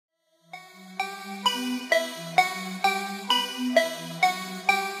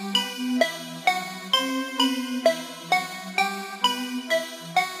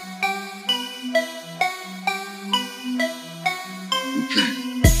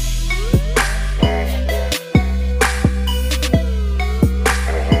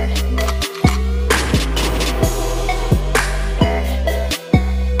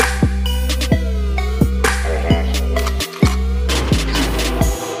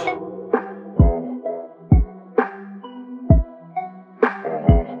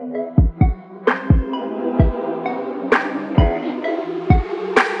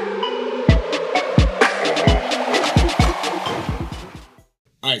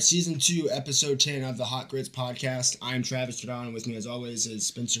right, Season 2, Episode 10 of the Hot Grits Podcast. I'm Travis Tradon, and with me, as always, is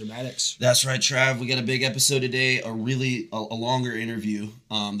Spencer Maddox. That's right, Trav. We got a big episode today, a longer interview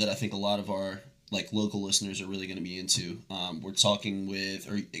that I think a lot of our local listeners are really going to be into. You're talking with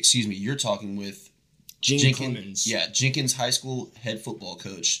Gene Clemons. Yeah, Jenkins High School head football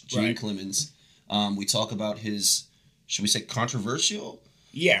coach, Gene Right. Clemons. We talk about his, should we say, controversial?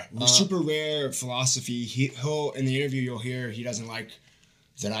 Yeah, super rare philosophy. He'll in the interview, you'll hear he doesn't like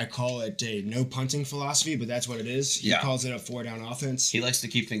that I call it a no punting philosophy, but that's what it is. He calls it a 4-down offense. He likes to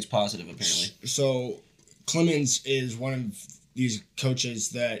keep things positive, apparently. So Clemons is one of these coaches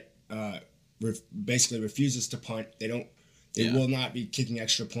that basically refuses to punt. They will not be kicking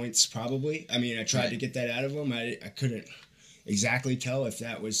extra points, probably. I mean, I tried to get that out of him. I couldn't exactly tell if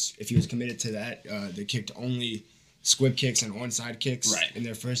he was committed to that. They kicked only squib kicks and onside kicks in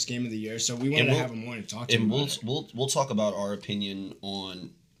their first game of the year. So we wanted to have him on and talk to him. And we'll talk about our opinion on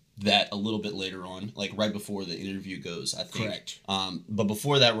that a little bit later on, right before the interview goes, I think. Correct. But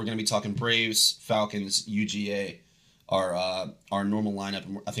before that, we're going to be talking Braves, Falcons, UGA, our normal lineup.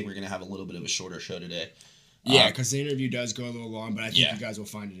 And I think we're going to have a little bit of a shorter show today. Yeah, because the interview does go a little long, but I think you guys will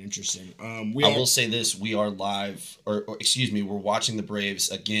find it interesting. I will say this. We are live, we're watching the Braves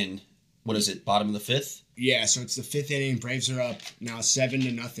again. What is it, bottom of the fifth? Yeah, so it's the fifth inning. Braves are up now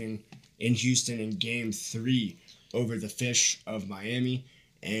 7-0 in Houston in Game 3 over the Fish of Miami.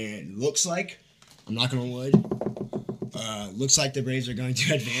 And looks like, I'm not going to wood, looks like the Braves are going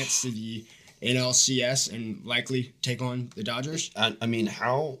to advance to the NLCS and likely take on the Dodgers. I mean,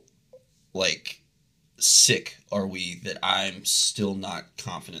 how, sick are we that I'm still not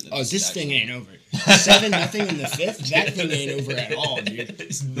confident that this thing ain't over. 7-0 in the fifth? That thing ain't over at all, dude.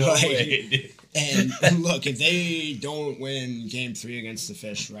 There's no way. And look, if they don't win Game 3 against the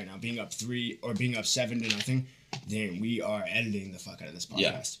Fish right now, being up 7-0, then we are editing the fuck out of this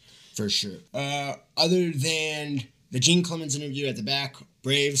podcast. For sure. Other than the Gene Clemons interview at the back,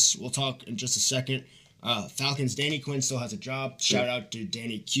 Braves, we'll talk in just a second. Falcons, Danny Quinn still has a job. Shout out to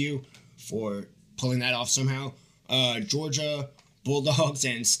Danny Q for pulling that off somehow. Georgia Bulldogs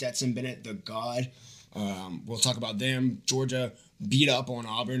and Stetson Bennett, the God. We'll talk about them. Georgia beat up on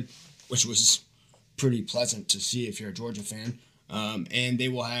Auburn, which was pretty pleasant to see if you're a Georgia fan. And they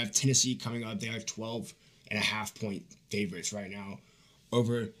will have Tennessee coming up. They are 12.5-point favorites right now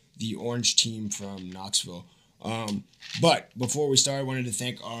over the Orange team from Knoxville. But before we start, I wanted to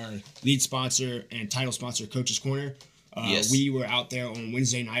thank our lead sponsor and title sponsor, Coach's Corner. Yes. We were out there on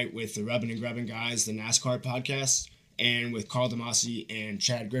Wednesday night with the Rubbin' and Grubbin' guys, the NASCAR podcast, and with Carl DeMasi and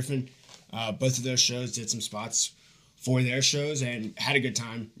Chad Griffin. Both of those shows did some spots for their shows and had a good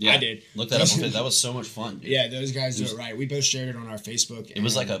time. Yeah, I did. Look that up on it. That was so much fun, dude. Yeah, those guys do it right. We both shared it on our Facebook. It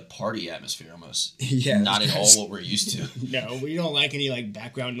was like a party atmosphere almost. Yeah. Not at all what we're used to. No, we don't like any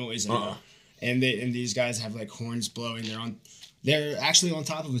background noise at all. And these guys have horns blowing. They're actually on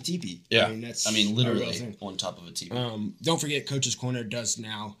top of a teepee. Yeah, I mean literally on top of a teepee. Don't forget, Coach's Corner does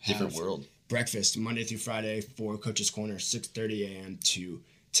now have different world breakfast Monday through Friday for Coach's Corner, 6:30 a.m. to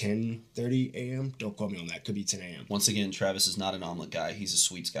 10:30 a.m. Don't quote me on that. Could be 10 a.m. Once again, Travis is not an omelet guy. He's a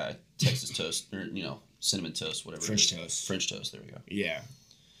sweets guy. Texas toast, or cinnamon toast, whatever. French toast. French toast. There we go. Yeah.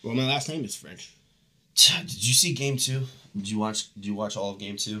 Well, my last name is French. Did you see Game 2? Did you watch all of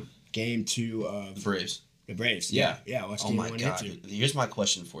Game 2? Game 2 of the Braves. The Braves. Yeah. I watched Game 1 and 2. Oh my God. Here's my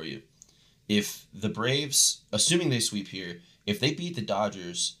question for you. If the Braves, assuming they sweep here, if they beat the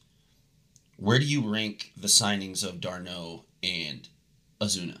Dodgers, where do you rank the signings of Darno and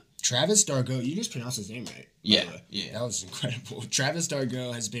Ozuna? Travis Dargo, you just pronounced his name right. Yeah. That was incredible. Travis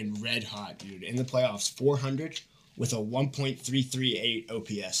Dargo has been red hot, dude. In the playoffs, 400 with a 1.338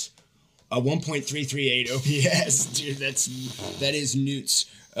 OPS. A 1.338 OPS, dude. That is newts.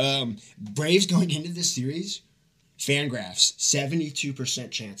 Braves going into this series, Fangraphs,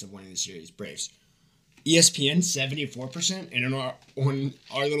 72% chance of winning the series. Braves. ESPN, 74%. And on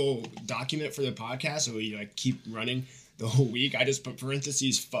our little document for the podcast, so we keep running the whole week, I just put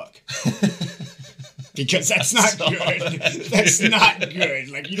parentheses, fuck. Because that's not good. That's not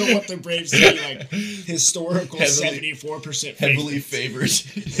good. You don't want the Braves to be historical 74% heavily favored.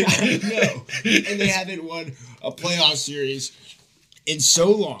 I know. And they haven't won a playoff series in so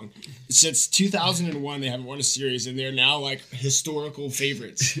long. Since 2001, they haven't won a series, and they're now historical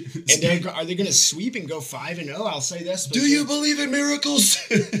favorites. And are they going to sweep and go 5-0? I'll say this. Do you believe in miracles?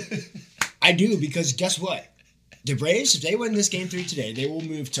 I do, because guess what? The Braves, if they win this Game 3 today, they will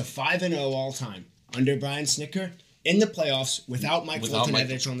move to 5-0 all time under Brian Snitker in the playoffs without Mike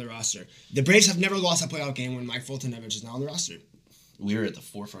Fultonevich on the roster. The Braves have never lost a playoff game when Mike Fultonevich is not on the roster. We're at the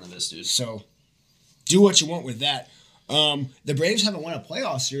forefront of this, dude. So, do what you want with that. The Braves haven't won a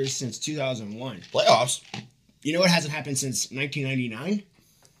playoff series since 2001. Playoffs? You know what hasn't happened since 1999?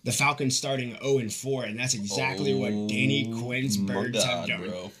 The Falcons starting 0-4, and that's exactly what Danny Quinn's Birds have done.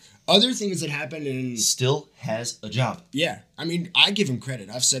 Bro. Other things that happened in... Still has a job. Yeah. I mean, I give him credit.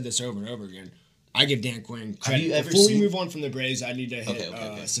 I've said this over and over again. I give Dan Quinn credit. Have you ever Before we move on from the Braves, I need to hit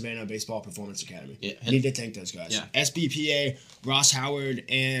okay. Savannah Baseball Performance Academy. Yeah, I need to thank those guys. Yeah. SBPA, Ross Howard,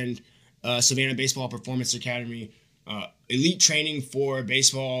 and Savannah Baseball Performance Academy. Elite training for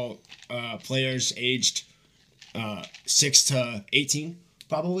baseball players aged 6 to 18,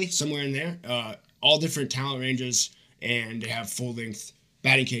 probably, somewhere in there. All different talent ranges, and they have full-length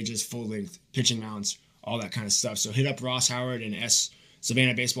batting cages, full-length pitching mounds, all that kind of stuff. So hit up Ross Howard and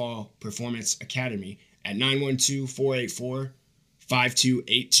Savannah Baseball Performance Academy at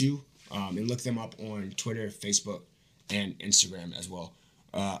 912-484-5282, and look them up on Twitter, Facebook, and Instagram as well.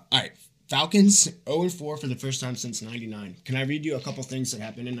 All right, Falcons 0-4 for the first time since 99. Can I read you a couple things that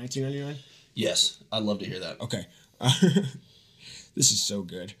happened in 1999? Yes, I'd love to hear that. Okay. This is so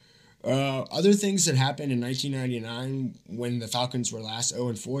good. Other things that happened in 1999 when the Falcons were last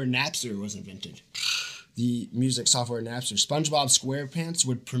 0-4, Napster was invented. The music software Napster. SpongeBob SquarePants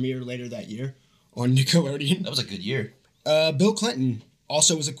would premiere later that year on Nickelodeon. That was a good year. Bill Clinton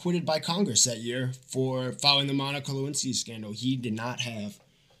also was acquitted by Congress that year for following the Monica Lewinsky scandal. He did not have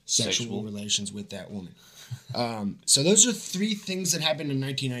sexual relations with that woman. So those are three things that happened in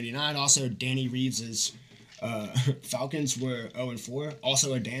 1999. Also, Danny Reeves' Falcons were 0-4.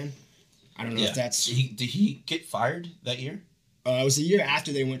 Also a Dan. I don't know if that's... Did he get fired that year? It was the year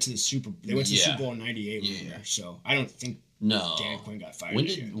after they went to the Super Bowl in '98. Yeah. So I don't think Dan Quinn got fired.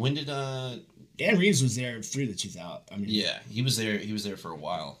 When did Dan Reeves was there through the 2000s. I mean, yeah, he was there. He was there for a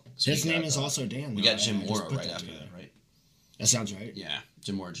while. So his name is also Dan. We got Jim Mora right after that, right? That sounds right. Yeah,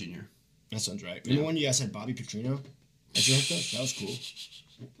 Jim Mora Jr. That sounds right. Remember when you guys had Bobby Petrino as your head coach? That was cool.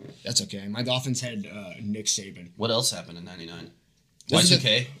 That's okay. My Dolphins had Nick Saban. What else happened in '99?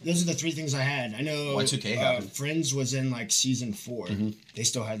 Y2K? Those are the three things I had. I know Y2K happened. Friends was in like season 4. Mm-hmm. They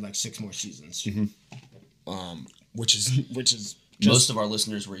still had like 6 more seasons. Mm-hmm. Which is just, most of our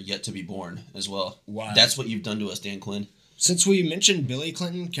listeners were yet to be born as well. Wow. That's what you've done to us, Dan Quinn. Since we mentioned Billy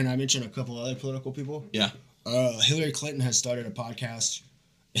Clinton, can I mention a couple other political people? Yeah. Hillary Clinton has started a podcast.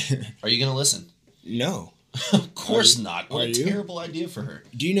 Are you going to listen? No. Of course not. What a terrible idea for her.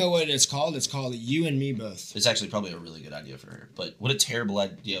 Do you know what it's called? It's called You and Me Both. It's actually probably a really good idea for her. But what a terrible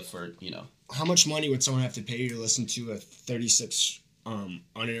idea for, How much money would someone have to pay you to listen to a 36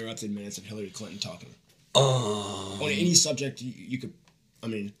 uninterrupted minutes of Hillary Clinton talking? On any subject you could,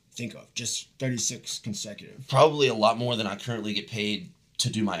 think of. Just 36 consecutive. Probably a lot more than I currently get paid to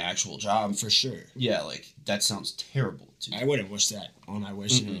do my actual job. For sure. Yeah, that sounds terrible to me. I wouldn't wish that on my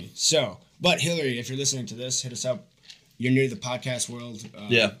worst enemy. So, but Hillary, if you're listening to this, hit us up. You're new to the podcast world.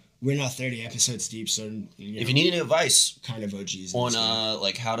 Yeah. We're not 30 episodes deep, so... if you need any advice... Kind of OGs. On,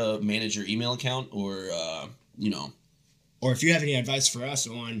 how to manage your email account or, Or if you have any advice for us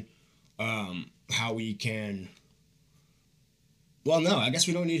on how we can... Well, no, I guess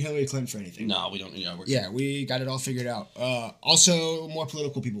we don't need Hillary Clinton for anything. No, we don't. We got it all figured out. Also, more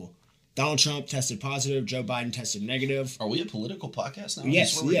political people. Donald Trump tested positive. Joe Biden tested negative. Are we a political podcast now?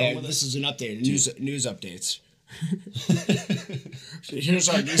 Yes, this is an update. News updates. Here's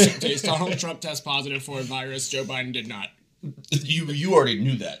our news updates. Donald Trump tests positive for a virus. Joe Biden did not. You already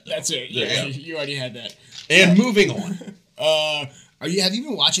knew that, though. That's it. Yeah, you already had that. And moving on. Have you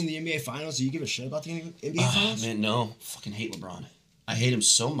been watching the NBA Finals? Do you give a shit about the NBA Finals? Man, no. Fucking hate LeBron. I hate him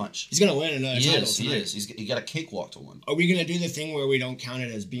so much. He's going to win another title tonight. He is. He got a cakewalk to win. Are we going to do the thing where we don't count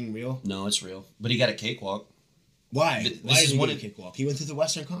it as being real? No, it's real. But he got a cakewalk. Why? Why did he get a cakewalk? He went through the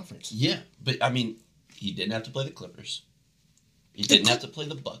Western Conference. Yeah, but, he didn't have to play the Clippers. He didn't have to play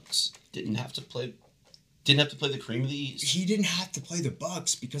the Bucks. Didn't have to play the cream of the East. He didn't have to play the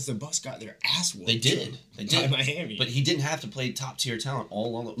Bucks because the Bucks got their ass whooped. They did. By Miami. But he didn't have to play top-tier talent all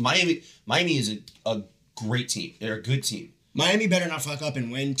along. Miami is a great team. They're a good team. Miami better not fuck up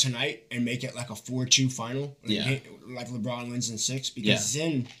and win tonight and make it like a 4-2 final. Yeah. Like LeBron wins in 6 because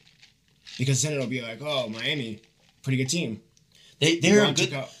then it'll be like, oh, Miami, pretty good team. They're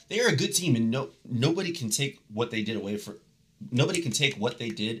a good team, and nobody can take what they did away from. Nobody can take what they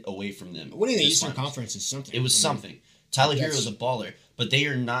did away from them. Winning the Eastern Conference is something. It was something. Tyler Hero is a baller, but they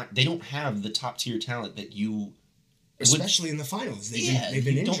are not. They don't have the top tier talent that you. Especially in the finals, they've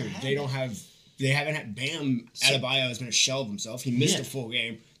been injured. They haven't had Bam Adebayo has been a shell of himself. He missed a full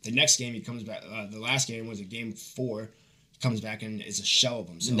game. The next game he comes back. The last game was a game 4. He comes back and is a shell of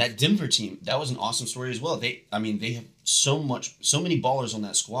himself. And that Denver team, that was an awesome story as well. They have so many ballers on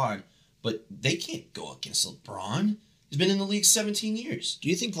that squad, but they can't go against LeBron. He's been in the league 17 years. Do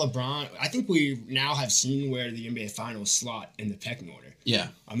you think LeBron... I think we now have seen where the NBA Finals slot in the pecking order. Yeah.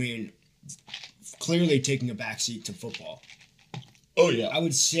 I mean, clearly taking a backseat to football. Oh, yeah. I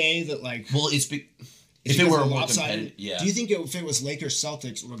would say that, like... Well, if it were more competitive, yeah. Do you think if it was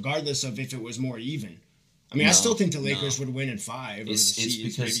Lakers-Celtics, regardless of if it was more even? I mean, I still think the Lakers would win in 5. It's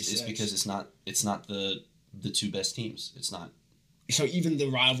because it's not the two best teams. It's not. So even the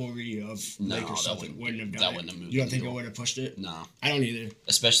rivalry of Lakers-Celtics wouldn't have done that wouldn't have moved. You don't think it would have pushed it? No. I don't either.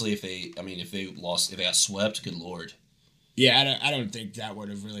 Especially if they got swept, good lord. Yeah, I don't think that would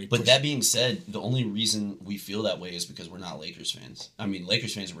have really. But that being said, the only reason we feel that way is because we're not Lakers fans. I mean,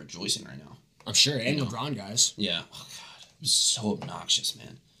 Lakers fans are rejoicing right now. I'm sure, and LeBron guys. Yeah. Oh God, it was so obnoxious,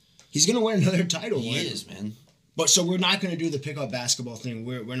 man. He's gonna win another title. He is, man. But so we're not going to do the pickup basketball thing.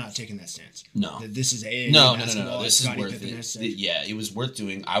 We're not taking that stance. No. This is No. This is worth it. Yeah, it was worth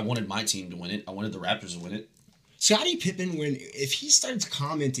doing. I wanted my team to win it. I wanted the Raptors to win it. Scottie Pippen, if he starts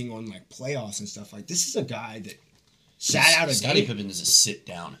commenting on like playoffs and stuff, like this is a guy that sat out a game. Scottie Pippen is a sit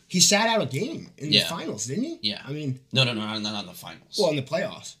down. He sat out a game in the finals, didn't he? Yeah. I mean. No, not in the finals. Well, in the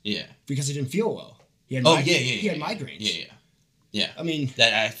playoffs. Yeah. Because he didn't feel well. He had He had migraines. Yeah. I mean.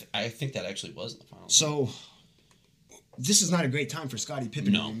 I think that actually was in the finals. So. This is not a great time for Scottie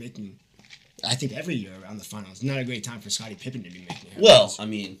Pippen to be making. I think every year around the finals, not a great time for Scottie Pippen to be making. Well, I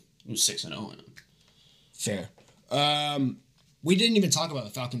mean, he was 6-0 in them. Fair. We didn't even talk about the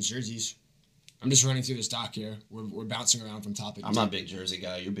Falcons jerseys. I'm just running through this doc here. We're bouncing around from topic. I'm not a big jersey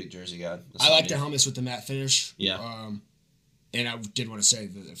guy. You're a big jersey guy. I like the helmets with the matte finish. Yeah. And I did want to say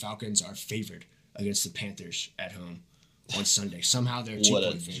that the Falcons are favored against the Panthers at home on Sunday. Somehow they're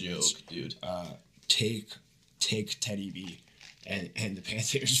 2-point favorites. Joke, dude. Take Teddy B and the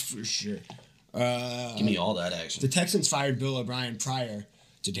Panthers for sure. Give me all that action. The Texans fired Bill O'Brien prior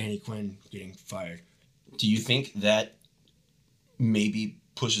to Danny Quinn getting fired. Do you think that maybe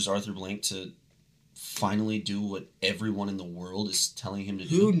pushes Arthur Blank to finally do what everyone in the world is telling him to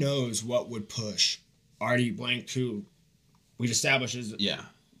do? Who knows what would push Artie Blank, who we've established is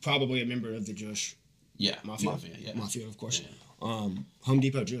probably a member of the Jewish Mafia, of course. Yeah. Home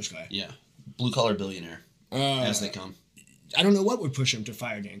Depot Jewish guy. Yeah. Blue-collar billionaire. As they come. I don't know what would push him to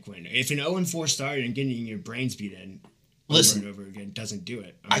fire Dan Quinn. If an 0-4 start and getting your brains beat in over and over again doesn't do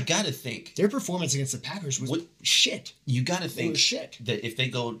it. I gotta think. Their performance against the Packers was shit. You gotta think that if they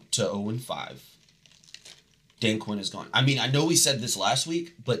go to 0-5, Dan Quinn is gone. I mean, I know we said this last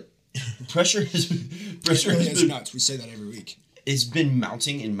week, but pressure has been nuts. We say that every week. It's been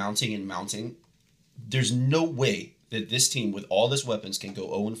mounting and mounting and mounting. There's no way that this team with all this weapons can go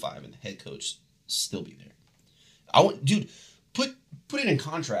 0-5 and the head coach still be there. Dude, put it in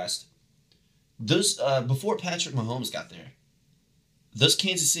contrast. Those before Patrick Mahomes got there, those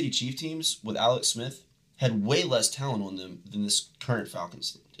Kansas City Chiefs teams with Alex Smith had way less talent on them than this current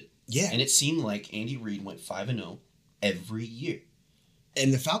Falcons team did. Yeah, and it seemed like Andy Reid went 5-0 every year.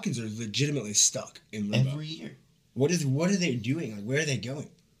 And the Falcons are legitimately stuck in limbo every year. What are they doing? Like, where are they going?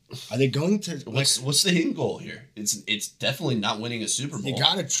 Are they going to what's the end goal here? It's definitely not winning a Super Bowl. You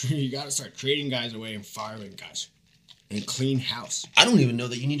gotta start trading guys away and firing guys, and clean house. I don't even know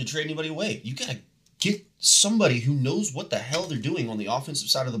that you need to trade anybody away. You gotta get somebody who knows what the hell they're doing on the offensive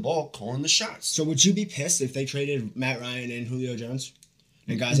side of the ball, calling the shots. So would you be pissed if they traded Matt Ryan and Julio Jones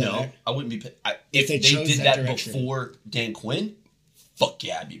and guys like that? I wouldn't be pissed. If they did that before Dan Quinn, fuck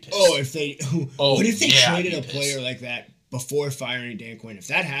yeah, I'd be pissed. Oh, what if they traded a player like that before firing Dan Quinn? If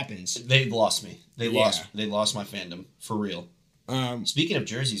that happens, they lost me. They lost my fandom for real. Speaking of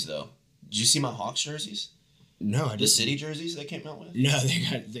jerseys, though, did you see my Hawks jerseys? No, I didn't. The city jerseys they came out with? No,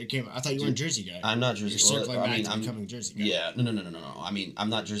 they came. I thought you were a Jersey guy. I'm not Jersey. You're circling back to becoming a Jersey guy. Yeah, no. I mean, I'm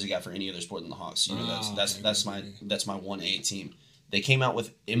not Jersey guy for any other sport than the Hawks. You know, that's my 1A team. They came out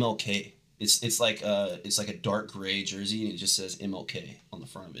with MLK. It's like a dark gray jersey and it just says MLK on the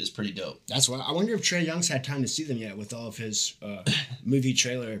front of it. It's pretty dope. That's why I wonder if Trae Young's had time to see them yet with all of his movie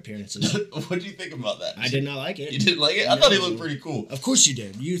trailer appearances. What do you think about that? I did not like it. You didn't like it? I thought he looked pretty cool. Of course you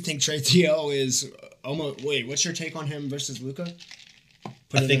did. You think Trae Theo is almost... Wait, what's your take on him versus Luka?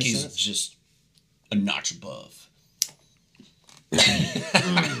 I think he's just a notch above.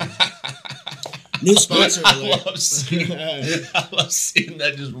 New sponsor alert. I love seeing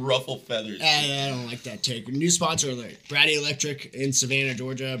that just ruffle feathers. I don't like that take. New sponsor alert. Brady Electric in Savannah,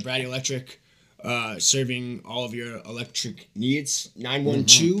 Georgia. Brady Electric serving all of your electric needs.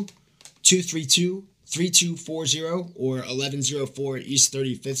 912-232-3240 or 1104 East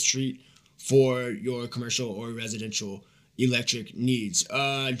 35th Street for your commercial or residential electric needs.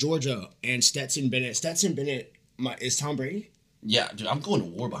 Georgia and Stetson Bennett. Stetson Bennett is Tom Brady? Yeah, dude, I'm going to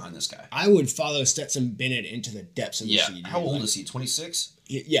war behind this guy. I would follow Stetson Bennett into the depths of the sea. How old is he? 26?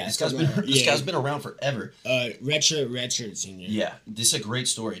 Yeah, this guy's been around forever. Redshirt senior. Yeah, this is a great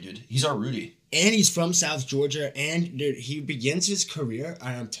story, dude. He's our Rudy, and he's from South Georgia. And dude, he begins his career.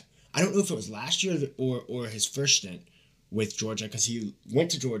 I don't know if it was last year or his first stint with Georgia, because he went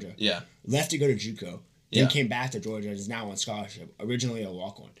to Georgia. Yeah, left to go to JUCO, then came back to Georgia and is now on scholarship. Originally a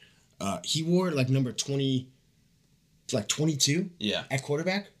walk-on. He wore like number 20. Like 22 at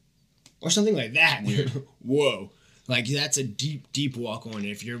quarterback or something like that. Weird. Whoa. Like, that's a deep walk-on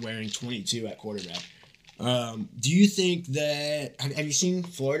if you're wearing 22 at quarterback. Do you think that... Have you seen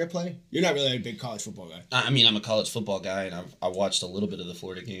Florida play? You're not really a big college football guy. I mean, I'm a college football guy, and I watched a little bit of the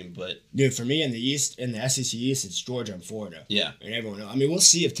Florida game, but... Dude, for me in the East, in the SEC East, it's Georgia and Florida. Yeah. And everyone else. I mean, we'll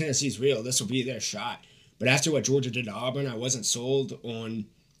see if Tennessee's real. This will be their shot. But after what Georgia did to Auburn, I wasn't sold on...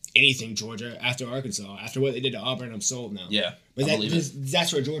 anything Georgia after Arkansas. After what they did to Auburn, I'm sold now. Yeah, but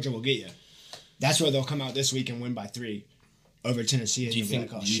that's where Georgia will get you. That's where they'll come out this week and win by 3 over Tennessee. Do you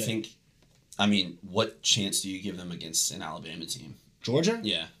think? I mean, what chance do you give them against an Alabama team? Georgia?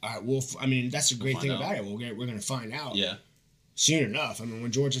 Yeah. All right. Well, I mean, that's a great thing about it. We're going to find out. Yeah. Soon enough. I mean,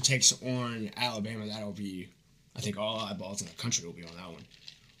 when Georgia takes on Alabama, that'll be, I think, all eyeballs in the country will be on that one.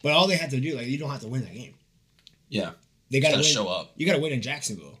 But all they have to do, like, you don't have to win that game. Yeah. They got to show up. You got to win in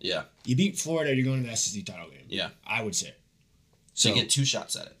Jacksonville. Yeah. You beat Florida, you're going to the SEC title game. Yeah. I would say. So you get 2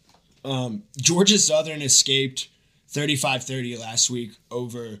 shots at it. Georgia Southern escaped 35-30 last week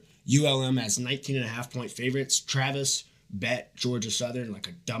over ULM as 19.5-point favorites. Travis bet Georgia Southern like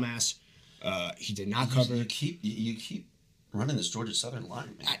a dumbass. He did not cover. You keep running this Georgia Southern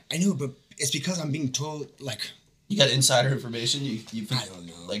line, man. I know, but it's because I'm being told, like... You got insider information? You I don't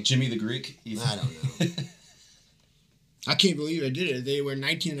know. Like Jimmy the Greek? I don't know. I can't believe I did it. They were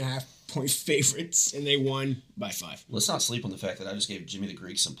 19.5-point favorites, and they won by 5. Let's not sleep on the fact that I just gave Jimmy the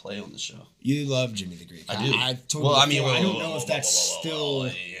Greek some play on the show. You love Jimmy the Greek. I do. I don't know if that's still...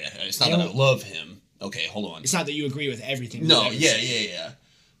 Yeah, it's not that I love him. Okay, hold on. It's not that you agree with everything. No, yeah.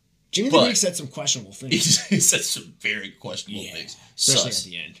 Jimmy the Greek said some questionable things. He said some very questionable things. Especially at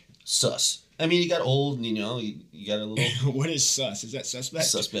the end. Sus. I mean, he got old, and, you got a little... What is sus? Is that suspect?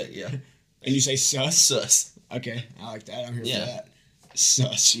 Suspect, yeah. And you say sus? Sus. Okay, I like that. I'm here for that.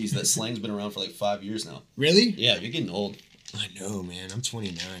 Sus. Jeez, that slang's been around for like 5 years now. Really? Yeah, you're getting old. I know, man. I'm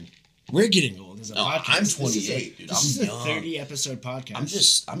 29. We're getting old as a podcast. I'm 28, dude. This is a 30-episode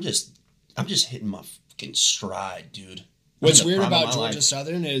podcast. I'm just hitting my fucking stride, dude. What's weird about Georgia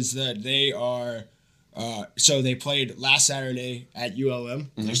Southern is that they are... so they played last Saturday at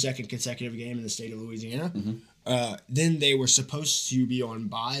ULM, their second consecutive game in the state of Louisiana. Mm-hmm. Then they were supposed to be on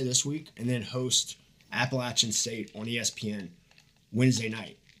bye this week and then host Appalachian State on ESPN Wednesday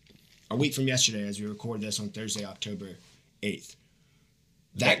night, a week from yesterday as we record this on Thursday, October 8th.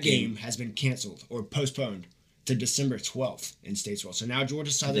 That game has been canceled or postponed to December 12th in Statesville. So now Georgia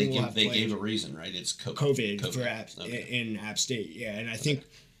Southern will have played. They gave a reason, right? It's COVID. For in App State. Yeah, and I think...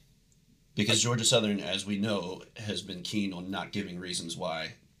 Because Georgia Southern, as we know, has been keen on not giving reasons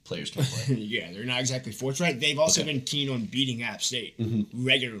why players can play. Yeah, they're not exactly forthright. They've also been keen on beating App State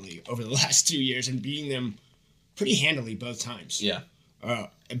regularly over the last 2 years and beating them pretty handily both times. Yeah.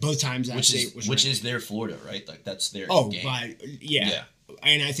 Both times App State was Which is their Florida, right? Like, that's their game. Yeah.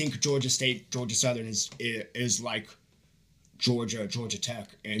 And I think Georgia Southern is like Georgia Tech.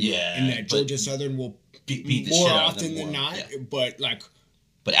 And that Georgia Southern will beat the more shit out often of them than not. Yeah.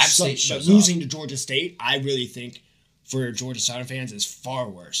 But App State shows up. Losing to Georgia State, I really think, for Georgia Southern fans, is far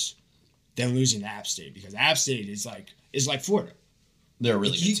worse than losing to App State, because App State is like Florida. They're a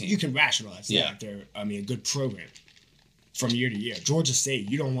really good team. You can rationalize that. They're a good program from year to year. Georgia State,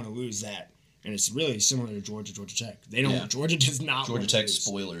 you don't want to lose that, and it's really similar to Georgia Tech. They don't. Yeah. Georgia does not. Georgia Tech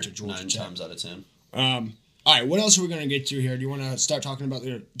spoiler to 9 times out of 10. All right, what else are we going to get to here? Do you want to start talking about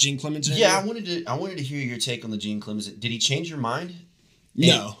the Gene Clemons interview? Yeah, I wanted to hear your take on the Gene Clemons. Did he change your mind?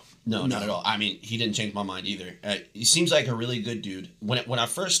 No, not at all. I mean, he didn't change my mind either. He seems like a really good dude. When I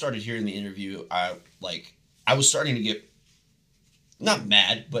first started hearing the interview, I was starting to get not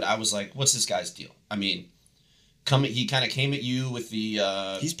mad, but I was like, "What's this guy's deal?" I mean, he kind of came at you with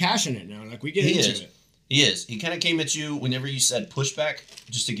the. He's passionate now. Like, we get into it. He is. He kind of came at you whenever you said pushback,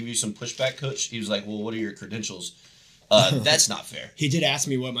 just to give you some pushback, Coach. He was like, "Well, what are your credentials?" That's not fair. He did ask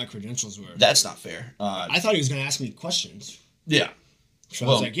me what my credentials were. That's not fair. I thought he was going to ask me questions. Yeah. So I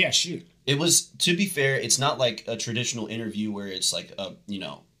was like, yeah, shoot. It was, to be fair, it's not like a traditional interview where it's like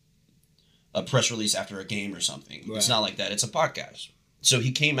a press release after a game or something. Right. It's not like that. It's a podcast. So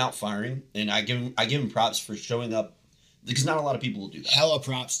he came out firing, and I give him props for showing up Because not a lot of people will do that. Hella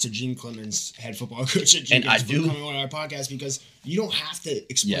props to Gene Clemons, head football coach at Jenkins, for coming on our podcast, because you don't have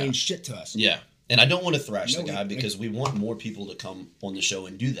to explain shit to us. Yeah. And I don't want to thrash the guy because we want more people to come on the show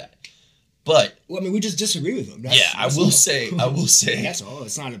and do that. But well, I mean, we just disagree with him. I will say that's all.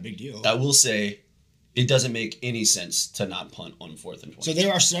 It's not a big deal. I will say it doesn't make any sense to not punt on 4th and 20. So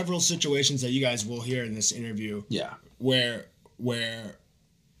there are several situations that you guys will hear in this interview. Yeah. Where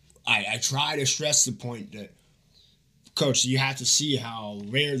I try to stress the point that, Coach, you have to see how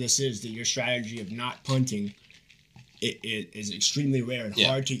rare this is, that your strategy of not punting it is extremely rare and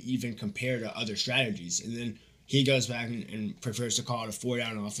hard to even compare to other strategies. And then he goes back and prefers to call it a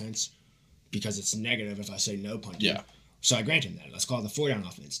 4-down offense because it's negative if I say no punting. Yeah. So I grant him that. Let's call it the 4-down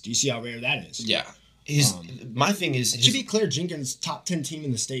offense. Do you see how rare that is? Yeah. My thing is... To be clear, Jenkins, top 10 team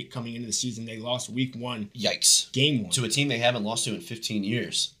in the state coming into the season. They lost week 1. Yikes. Game 1. To a team they haven't lost to in 15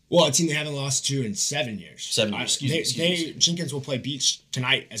 years. Well, a team they haven't lost to in 7 years. 7 years, excuse me. Jenkins will play Beach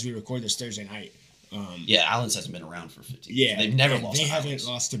tonight as we record this Thursday night. Allen's hasn't been around for 15 years. Yeah. They've never lost to Islands. They haven't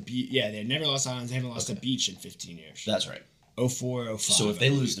lost to Beach. Yeah, they've never lost to Islands. They haven't lost to Beach in 15 years. That's right. 04, 05. So if they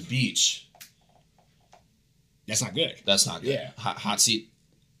lose to Beach... That's not good. That's not good. Yeah. Hot seat.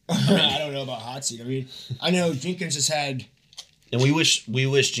 I don't know about hot seat. I mean, I know Jenkins has had... And we wish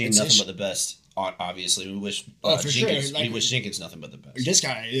Gene nothing but the best. Obviously, we wish Jenkins. Sure. Like, we wish Jenkins nothing but the best. This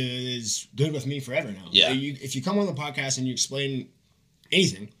guy is good with me forever now. Yeah. If you come on the podcast and you explain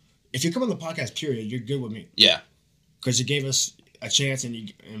anything, if you come on the podcast, period, you're good with me. Yeah. Because you gave us a chance,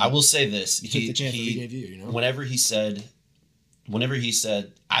 and I will say this: he took the chance that we gave you. You know. Whenever he said,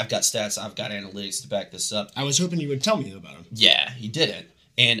 "I've got stats, I've got analytics to back this up," I was hoping you would tell me about him. Yeah, he didn't,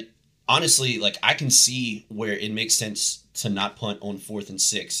 and honestly, like, I can see where it makes sense to not punt on 4th and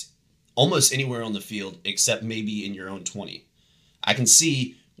 6. Almost anywhere on the field, except maybe in your own 20. I can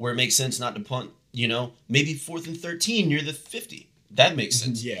see where it makes sense not to punt, maybe 4th and 13 near the 50. That makes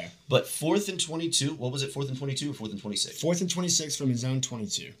sense. Yeah. But 4th and 22, what was it, 4th and 22 or 4th and 26? 4th and 26 from his own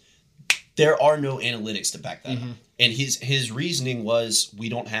 22. There are no analytics to back that up. And his reasoning was we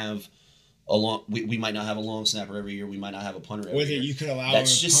don't have we might not have a long snapper every year. We might not have a punter every year. You could allow a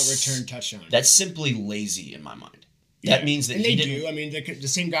punt return touchdown. That's simply lazy in my mind. That means that they do. I mean, the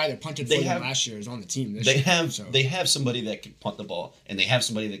same guy that punted for them last year is on the team this year. They have somebody that can punt the ball, and they have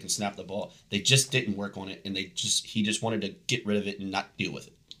somebody that can snap the ball. They just didn't work on it, and he just wanted to get rid of it and not deal with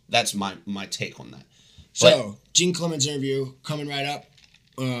it. That's my take on that. So, Gene Clemons interview coming right up.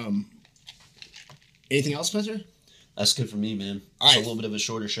 Anything else, Spencer? That's good for me, man. All it's right. a little bit of a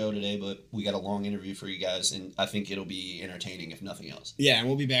shorter show today, but we got a long interview for you guys, and I think it'll be entertaining, if nothing else. Yeah, and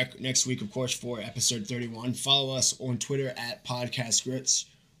we'll be back next week, of course, for episode 31. Follow us on Twitter at Podcast Grits,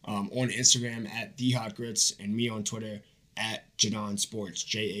 on Instagram at TheHotGrits, and me on Twitter at Jadon Sports,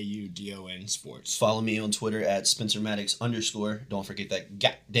 Jaudon Sports. Follow me on Twitter at SpencerMaddox_. Don't forget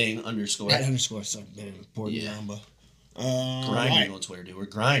that dang underscore. That underscore is an important number. Grinding on Twitter, dude. We're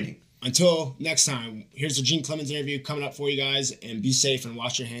grinding. Until next time, here's the Gene Clemons interview coming up for you guys, and be safe and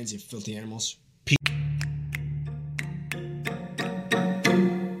wash your hands, you filthy animals.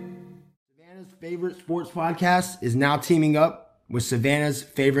 Savannah's favorite sports podcast is now teaming up with Savannah's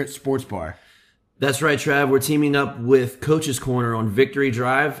favorite sports bar. That's right, Trav. We're teaming up with Coach's Corner on Victory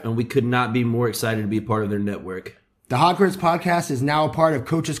Drive, and we could not be more excited to be a part of their network. The Hot Grits podcast is now a part of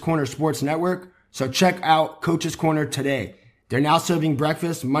Coach's Corner Sports Network, so check out Coach's Corner today. They're now serving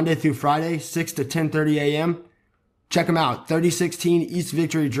breakfast Monday through Friday, 6 to 10:30 a.m. Check them out, 3016 East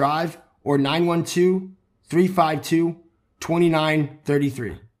Victory Drive or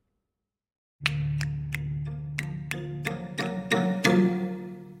 912-352-2933.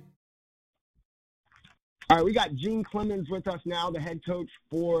 All right, we got Gene Clemons with us now, the head coach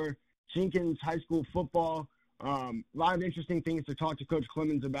for Jenkins High School football. A lot of interesting things to talk to Coach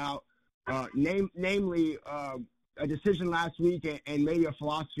Clemons about, namely a decision last week and maybe a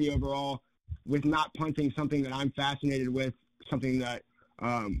philosophy overall with not punting, something that I'm fascinated with, something that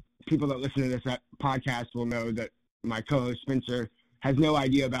people that listen to this podcast will know that my co-host Spencer has no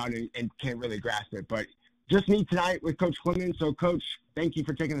idea about and can't really grasp it. But just me tonight with Coach Clemons. So, Coach, thank you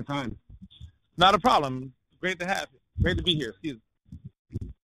for taking the time. Not a problem. Great to have you. Great to be here. Excuse me.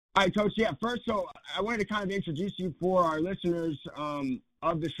 All right, Coach. Yeah, first, so I wanted to kind of introduce you for our listeners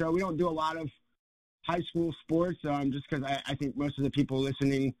of the show. We don't do a lot of high school sports just because I think most of the people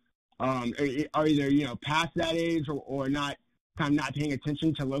listening are either, past that age or not paying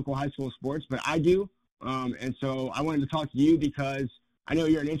attention to local high school sports, but I do. And so I wanted to talk to you because I know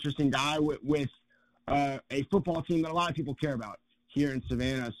you're an interesting guy with a football team that a lot of people care about here in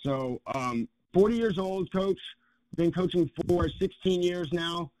Savannah. So 40 years old, Coach, been coaching for 16 years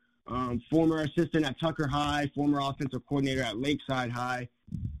now. former assistant at Tucker High, former offensive coordinator at Lakeside High.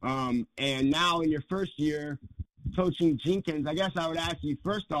 And now in your first year coaching Jenkins, I guess I would ask you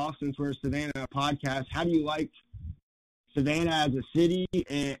first off, since we're a Savannah podcast, how do you like Savannah as a city,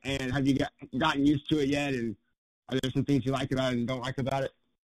 and have you gotten used to it yet? And are there some things you like about it and don't like about it?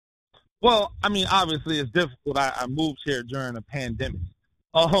 Well, I mean, obviously it's difficult. I moved here during a pandemic.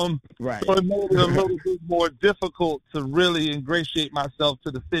 Right. So it made it a little bit more difficult to really ingratiate myself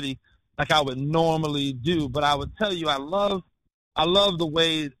to the city like I would normally do. But I would tell you, I love the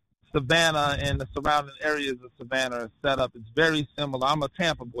way Savannah and the surrounding areas of Savannah are set up. It's very similar. I'm a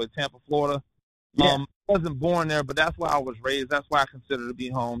Tampa boy, Tampa, Florida. Yeah. I wasn't born there, but that's where I was raised. That's where I consider to be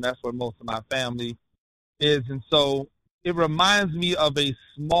home. That's where most of my family is. And so it reminds me of a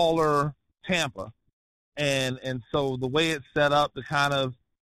smaller Tampa. And so the way it's set up, the kind of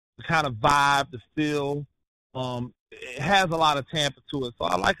vibe, the feel, it has a lot of Tampa to it. So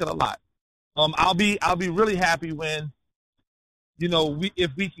I like it a lot. I'll be really happy when,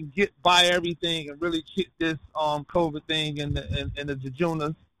 if we can get by everything and really kick this COVID thing and the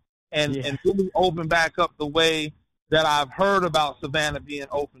Jujunas and really open back up the way that I've heard about Savannah being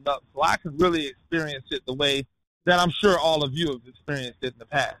opened up, so I can really experience it the way that I'm sure all of you have experienced it in the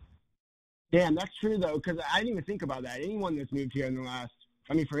past. Damn, that's true, though, because I didn't even think about that. Anyone that's moved here in the last,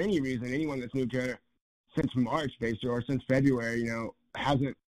 for any reason, anyone that's moved here since March, basically, or since February,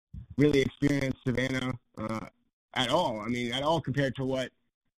 hasn't really experienced Savannah at all. At all compared to what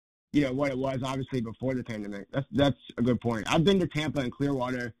it was, obviously, before the pandemic. That's a good point. I've been to Tampa and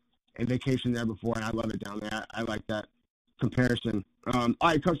Clearwater and vacationed there before, and I love it down there. I like that comparison. All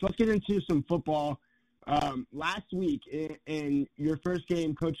right, Coach, let's get into some football. Last week, in your first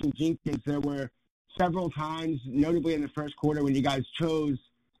game coaching Jenkins, there were several times, notably in the first quarter, when you guys chose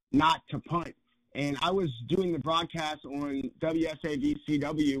not to punt. And I was doing the broadcast on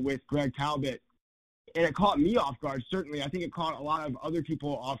WSAV-CW with Greg Talbot, and it caught me off guard, certainly. I think it caught a lot of other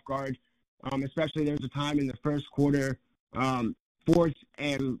people off guard, especially there was a time in the first quarter, 4th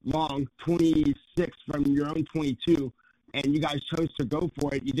and long, 26 from your own 22, and you guys chose to go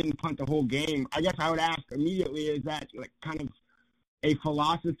for it. You didn't punt the whole game. I guess I would ask immediately, is that kind of a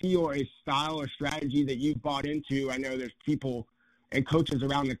philosophy or a style or strategy that you've bought into? I know there's people and coaches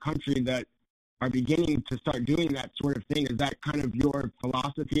around the country that are beginning to start doing that sort of thing. Is that kind of your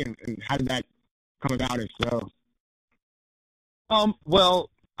philosophy, and how did that come about, if so?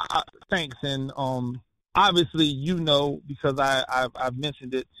 Thanks. And obviously, because I've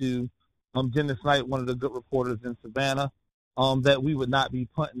mentioned it to Dennis Knight, one of the good reporters in Savannah, that we would not be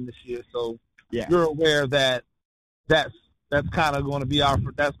punting this year. So you're aware that that's kind of going to be our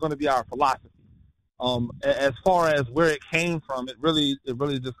philosophy. As far as where it came from, it really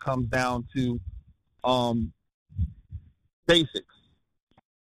just comes down to basics.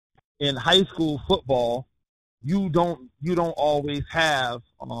 In high school football, you don't always have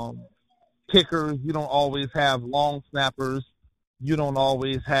kickers. You don't always have long snappers. You don't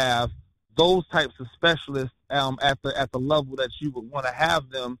always have those types of specialists at the level that you would want to have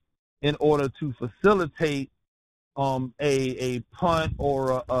them in order to facilitate a punt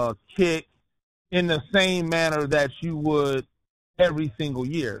or a kick in the same manner that you would every single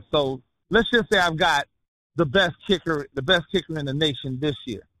year. So let's just say I've got the best kicker in the nation this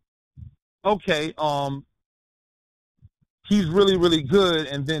year. Okay, he's really, really good,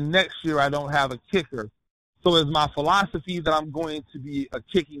 and then next year I don't have a kicker. So is my philosophy that I'm going to be a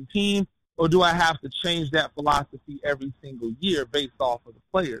kicking team, or do I have to change that philosophy every single year based off of the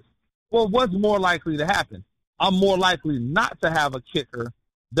players? Well, what's more likely to happen? I'm more likely not to have a kicker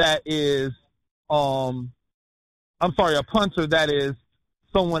that is a punter that is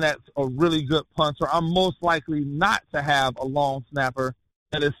someone that's a really good punter. I'm most likely not to have a long snapper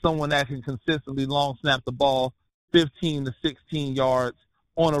that is someone that can consistently long snap the ball 15 to 16 yards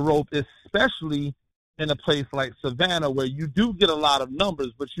on a rope, especially in a place like Savannah where you do get a lot of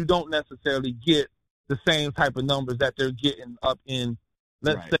numbers, but you don't necessarily get the same type of numbers that they're getting up in,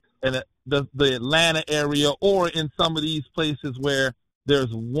 let's say, in the Atlanta area, or in some of these places where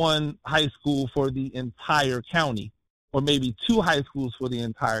there's one high school for the entire county, or maybe two high schools for the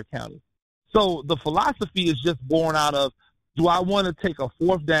entire county. So the philosophy is just born out of, do I want to take a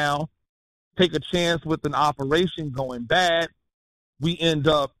 4th down, take a chance with an operation going bad, we end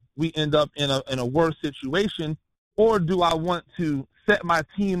up in a worse situation, or do I want to set my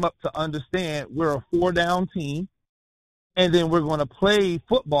team up to understand we're a 4-down team, and then we're going to play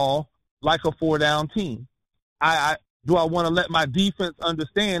football like a 4-down team? Do I want to let my defense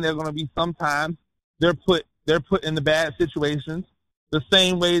understand they're going to be sometimes they're put in the bad situations, the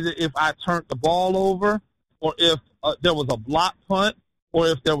same way that if I turned the ball over, or if there was a block punt, or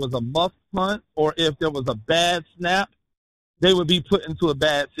if there was a muff punt, or if there was a bad snap, they would be put into a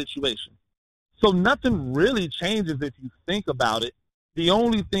bad situation. So nothing really changes if you think about it. The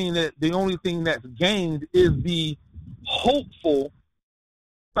only thing that's gained is the hopeful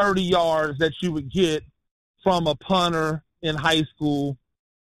 30 yards that you would get from a punter in high school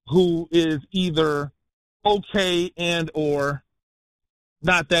who is either okay and or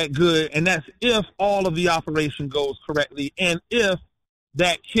not that good, and that's if all of the operation goes correctly, and if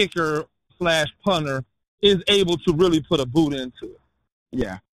that kicker / punter is able to really put a boot into it.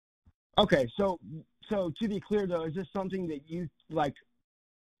 Yeah. Okay, so to be clear though, is this something that you've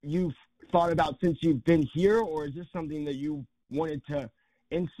thought about since you've been here, or is this something that you wanted to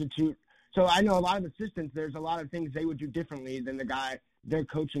institute? So I know a lot of assistants, there's a lot of things they would do differently than the guy they're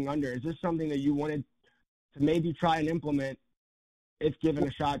coaching under. Is this something that you wanted to maybe try and implement if given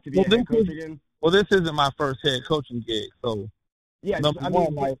a shot to be a head coach again? Well, this isn't my first head coaching gig, so yeah, this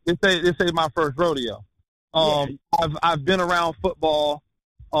ain't my first rodeo. I've been around football.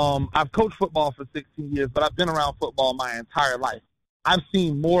 I've coached football for 16 years, but I've been around football my entire life. I've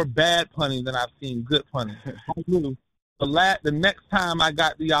seen more bad punting than I've seen good punting. The next time I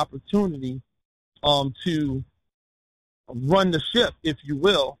got the opportunity to run the ship, if you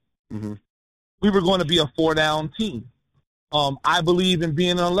will, we were going to be a 4-down team. I believe in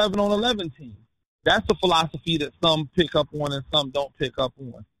being an 11-on-11 team. That's a philosophy that some pick up on and some don't pick up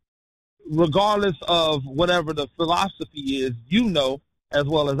on. Regardless of whatever the philosophy is, you know as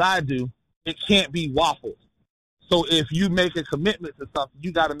well as I do, it can't be waffles. So if you make a commitment to something,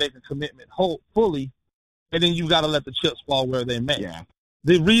 you got to make a commitment fully, and then you got to let the chips fall where they may. Yeah.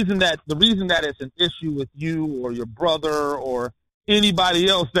 The reason that it's an issue with you or your brother or anybody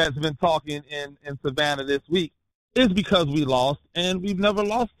else that's been talking in Savannah this week is because we lost, and we've never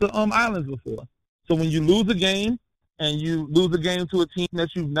lost to Islands before. So when you lose a game, and you lose a game to a team that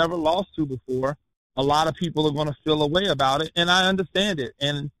you've never lost to before, a lot of people are going to feel a way about it, and I understand it.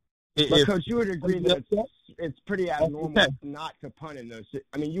 And but Coach, you would agree that it's pretty abnormal not to punt in those.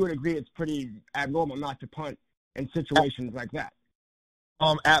 I mean, you would agree it's pretty abnormal not to punt in situations like that.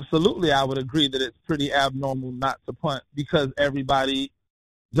 Absolutely, I would agree that it's pretty abnormal not to punt because everybody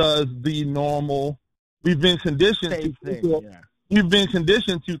does the normal. We've been conditioned We've been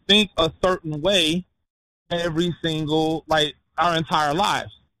conditioned to think a certain way every single, our entire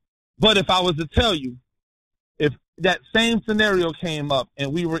lives. But if I was to tell you, if that same scenario came up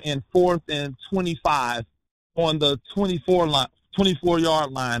and we were in 4th and 25 on the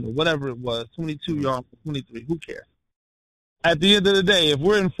 24-yard line or whatever it was, 22-yard, 23, who cares? At the end of the day, if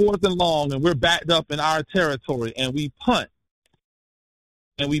we're in 4th and long and we're backed up in our territory and we punt,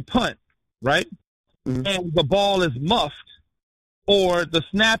 right? Mm-hmm. And the ball is muffed or the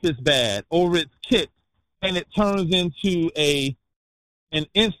snap is bad or it's kicked and it turns into an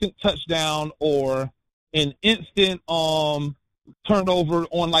instant touchdown or an instant turnover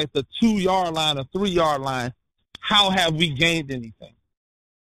on the 2-yard line or 3-yard line, how have we gained anything?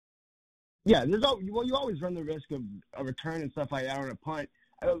 Yeah, you always run the risk of a return and stuff like that on a punt.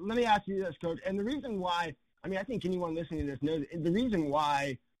 Let me ask you this, Coach, and the reason why, I think anyone listening to this knows the reason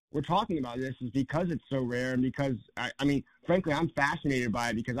why we're talking about this is because it's so rare and because, frankly, I'm fascinated by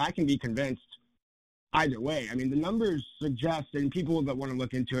it because I can be convinced either way. The numbers suggest, and people that want to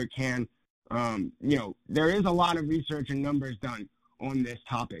look into it can, there is a lot of research and numbers done on this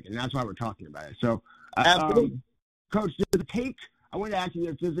topic, and that's why we're talking about it. So, Coach, I wanted to ask you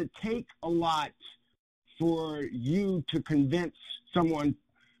this, does it take a lot for you to convince someone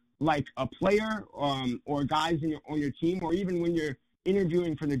like a player or guys on your team, or even when you're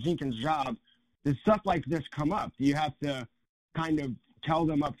interviewing for the Jenkins job, does stuff like this come up? Do you have to kind of tell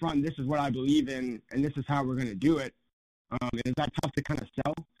them up front, this is what I believe in, and this is how we're going to do it? Is that tough to kind of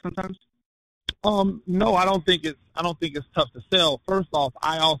sell sometimes? No, I don't think it's tough to sell. First off,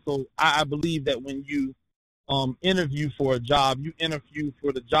 I believe that when you interview for a job, you interview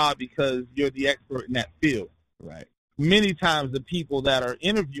for the job because you're the expert in that field. Right. Many times the people that are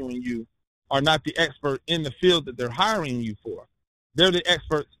interviewing you are not the expert in the field that they're hiring you for. They're the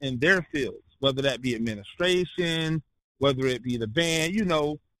experts in their fields, whether that be administration, whether it be the band,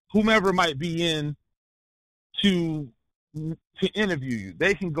 whomever might be in to interview you.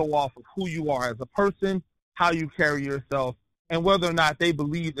 They can go off of who you are as a person, how you carry yourself, and whether or not they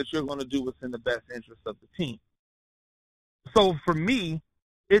believe that you're going to do what's in the best interest of the team. So for me,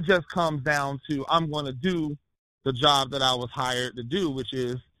 it just comes down to I'm going to do the job that I was hired to do, which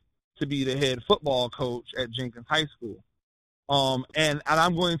is to be the head football coach at Jenkins High School. And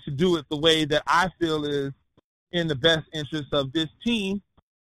I'm going to do it the way that I feel is in the best interest of this team.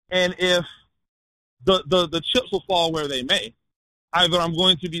 And if the chips will fall where they may. either I'm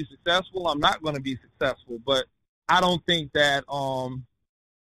going to be successful, I'm not going to be successful. But I don't think that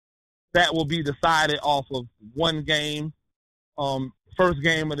that will be decided off of one game, first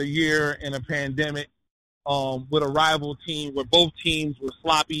game of the year in a pandemic, with a rival team where both teams were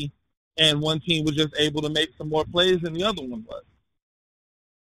sloppy and one team was just able to make some more plays than the other one was.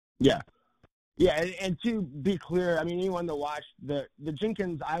 Yeah. Yeah, and to be clear, I mean, anyone that watched the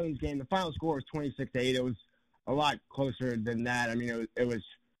Jenkins Islands game, the final score was 26-8. It was a lot closer than that. I mean, it was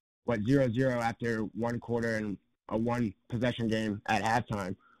 0-0 after one quarter and a one-possession game at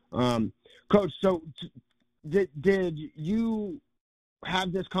halftime. Coach, so did you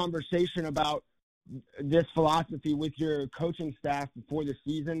have this conversation about this philosophy with your coaching staff before the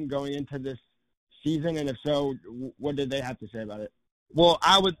season, going into this season? And if so, what did they have to say about it? Well,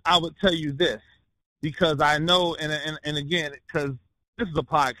 I would tell you this, because I know, and again, because this is a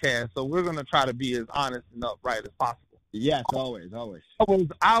podcast, so we're going to try to be as honest and upright as possible. Yes, always.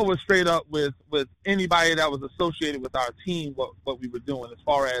 I was straight up with anybody that was associated with our team, what we were doing as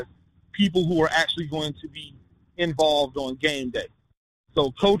far as people who were actually going to be involved on game day.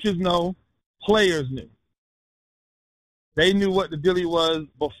 So coaches know, players knew. They knew what the deal was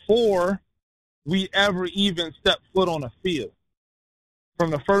before we ever even stepped foot on a field. From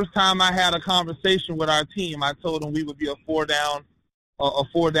the first time I had a conversation with our team, I told them we would be a four-down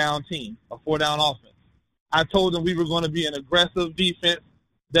team, a four-down offense. I told them we were going to be an aggressive defense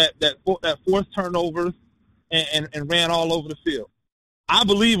that forced turnovers and ran all over the field. I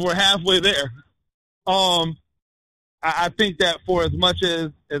believe we're halfway there. I think that for as much as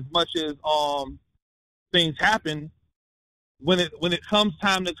things happen, when it comes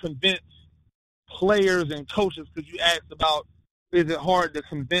time to convince players and coaches, because you asked about, is it hard to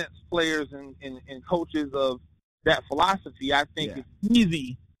convince players and coaches of that philosophy? I think It's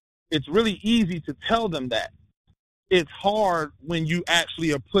easy. It's really easy to tell them that. It's hard when you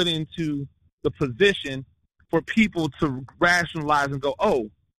actually are put into the position for people to rationalize and go, oh,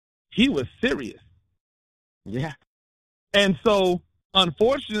 he was serious. Yeah. And so,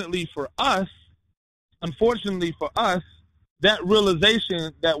 unfortunately for us, that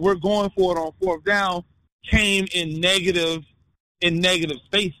realization that we're going for it on fourth down came in negative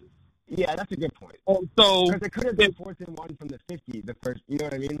spaces. Yeah, that's a good point. So because it could have been 4th and 1 from the 50, the first. You know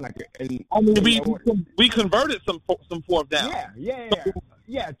what I mean? Like, we converted some fourth down. Yeah. To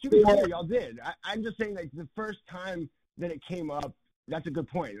be fair, y'all did. I'm just saying, like, the first time that it came up, that's a good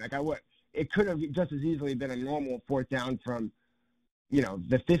point. Like, it could have just as easily been a normal 4th down from,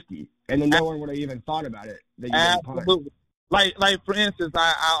 the 50, and then no one would have even thought about it. Absolutely. Like for instance,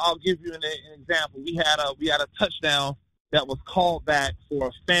 I'll give you an example. We had a touchdown that was called back for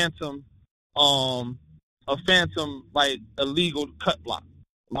a phantom like illegal cut block.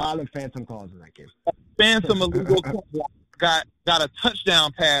 A lot of phantom calls in that game. Phantom illegal cut block got a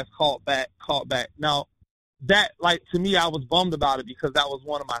touchdown pass called back. Now that, like, to me, I was bummed about it because that was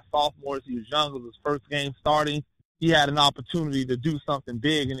one of my sophomores. He was young. It was his first game starting. He had an opportunity to do something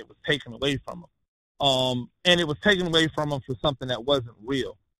big, and it was taken away from him. And it was taken away from him for something that wasn't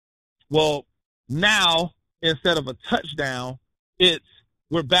real. Well, now, instead of a touchdown,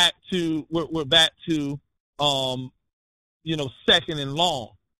 we're back to 2nd and long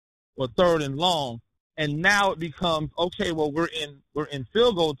or 3rd and long, and now it becomes, okay, well, we're in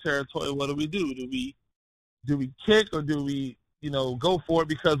field goal territory. What do we do? Do we kick, or do we go for it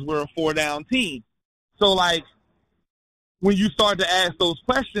because we're a 4-down team? So, like, when you start to ask those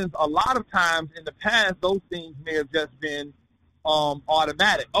questions, a lot of times in the past, those things may have just been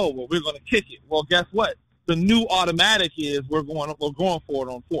automatic. Oh, well, we're going to kick it. Well, guess what? The new automatic is we're going for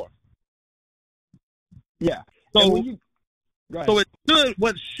it on 4th. Yeah. So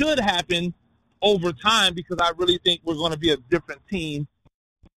what should happen over time, because I really think we're going to be a different team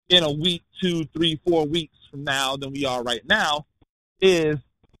in a week, 2, 3, 4 weeks from now than we are right now, is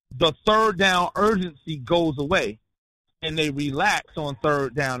the 3rd down urgency goes away and they relax on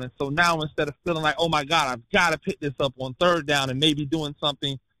 3rd down. And so now, instead of feeling like, oh my God, I've got to pick this up on 3rd down and maybe doing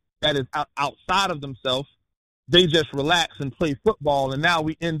something that is outside of themselves, they just relax and play football. And now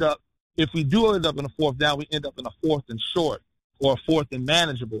we end up, if we do end up in a 4th down, we end up in a 4th and short or a 4th and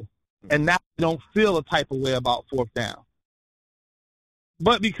manageable. And now we don't feel a type of way about 4th down.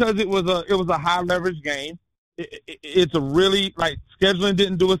 But because it was a high leverage game, it's a really, like, scheduling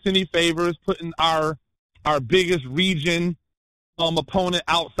didn't do us any favors, putting our biggest region opponent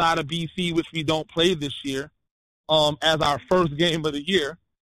outside of BC, which we don't play this year, as our first game of the year.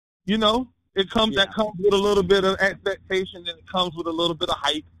 That comes with a little bit of expectation, and it comes with a little bit of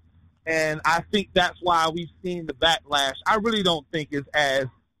hype. And I think that's why we've seen the backlash. I really don't think it's as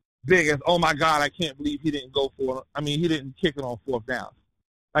big as, oh my God, I can't believe he didn't go for it. I mean, he didn't kick it on 4th down.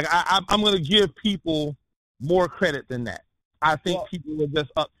 Like I'm going to give people more credit than that. I think people were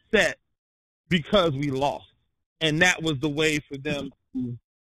just upset because we lost, and that was the way for them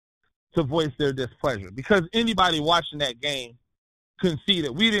to voice their displeasure. Because anybody watching that game can see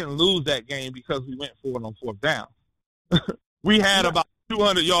that we didn't lose that game because we went for it on 4th down. We had about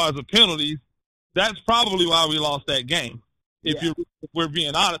 200 yards of penalties. That's probably why we lost that game. If we're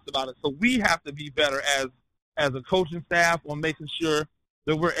being honest about it. So we have to be better as a coaching staff on making sure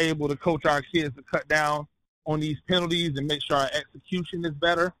that we're able to coach our kids to cut down on these penalties and make sure our execution is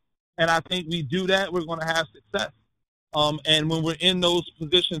better. And I think we do that, we're going to have success. And when we're in those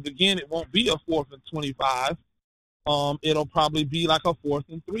positions again, it won't be a 4th and 25. It'll probably be like a 4th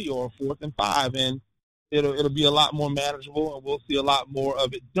and 3 or a 4th and 5, and it'll be a lot more manageable, and we'll see a lot more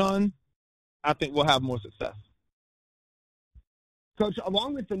of it done. I think we'll have more success. Coach,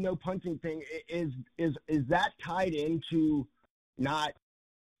 along with the no punting thing, is that tied into not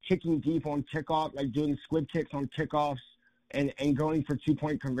kicking deep on kickoff, like doing squib kicks on kickoffs and going for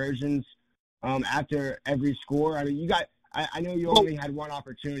 2-point conversions after every score? I mean, I know you only had one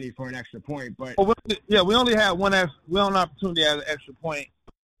opportunity for an extra point, but we only had one opportunity at an extra point,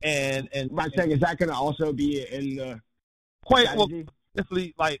 and I'm saying, is that going to also be in the quite strategy?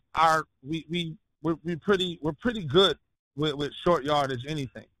 Well? Like we're pretty good with short yardage.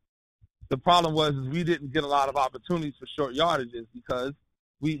 Anything. The problem was we didn't get a lot of opportunities for short yardages because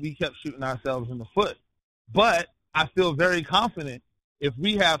we kept shooting ourselves in the foot. But I feel very confident if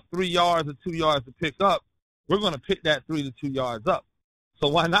we have 3 yards or 2 yards to pick up, we're going to pick that 3 to 2 yards up. So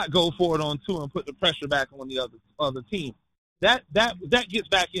why not go for it on 2 and put the pressure back on the other team? That gets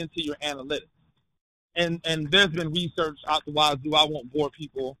back into your analytics. And there's been research out the wazoo. I won't bore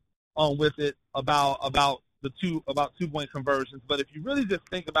people with it about 2-point conversions. But if you really just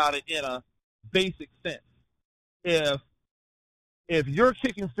think about it in a basic sense, if you're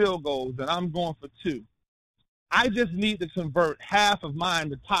kicking field goals and I'm going for 2, I just need to convert half of mine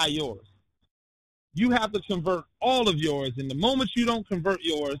to tie yours. You have to convert all of yours, and the moment you don't convert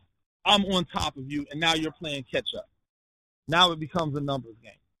yours, I'm on top of you, and now you're playing catch-up. Now it becomes a numbers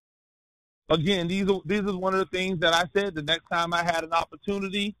game. Again, these are one of the things that I said the next time I had an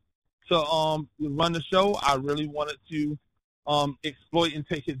opportunity to run the show, I really wanted to exploit and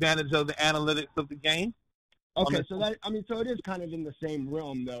take advantage of the analytics of the game. Okay, so it is kind of in the same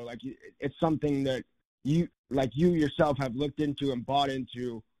realm, though. Like, it's something that you yourself have looked into and bought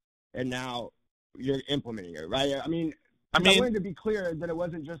into, and now you're implementing it, right? I wanted to be clear that it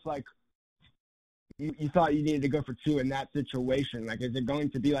wasn't just like you thought you needed to go for 2 in that situation. Like, is it going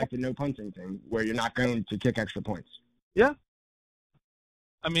to be like the no punting thing where you're not going to kick extra points? Yeah.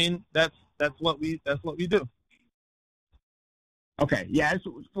 I mean, that's what we do. Okay, yeah.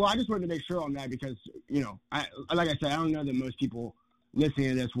 I just wanted to make sure on that because, like I said, I don't know that most people listening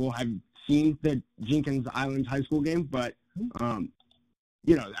to this will have seen the Jenkins Island High School game, but,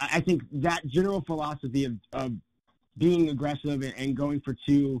 I think that general philosophy of being aggressive and going for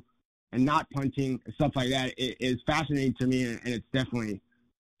 2 and not punting and stuff like that is fascinating to me, and it's definitely,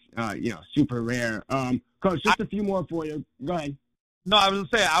 super rare. Coach, just a few more for you. Go ahead. No, I was going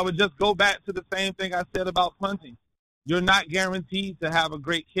to say, I would just go back to the same thing I said about punting. You're not guaranteed to have a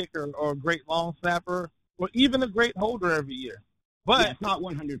great kicker or a great long snapper or even a great holder every year. But it's not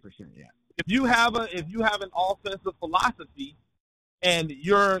 100%, yeah. If you have an offensive philosophy and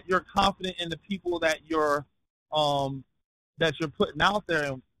you're confident in the people that you're putting out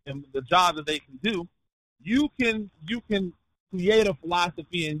there and the job that they can do, you can create a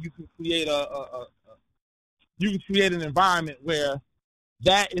philosophy and you can create an environment where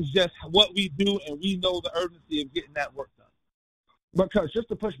that is just what we do, and we know the urgency of getting that work done. But, Coach, just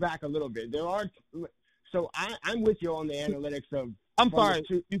to push back a little bit, I'm with you on the analytics of. I'm sorry,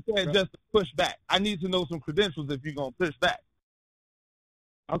 you said just to push back. I need to know some credentials if you're gonna push back.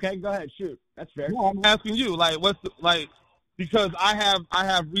 Okay, go ahead, shoot. That's fair. No, I'm asking you, because I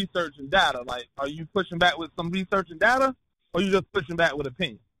have research and data. Like, are you pushing back with some research and data, or are you just pushing back with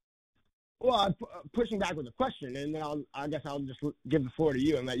opinion? Well, I'm pushing back with a question, and then I guess I'll just give the floor to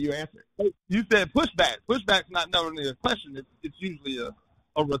you and let you answer. You said pushback. Pushback's not normally a question. It's usually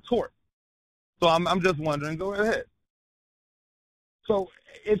a retort. So I'm just wondering. Go ahead. So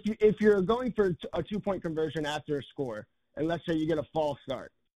if you're going for a 2-point conversion after a score, and let's say you get a false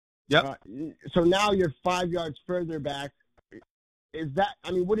start. Yep. So now you're 5 yards further back.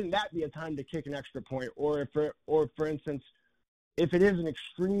 Wouldn't that be a time to kick an extra point? Or for instance, if it is an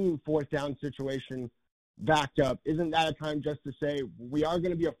extreme 4th down situation backed up, isn't that a time just to say we are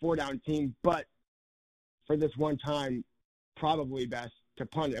going to be a 4-down team, but for this one time, probably best to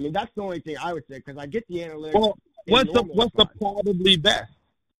punt it. I mean, that's the only thing I would say, because I get the analytics. Well, what's the probably best?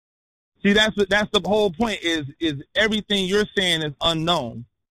 See, that's the whole point. Is everything you're saying is unknown,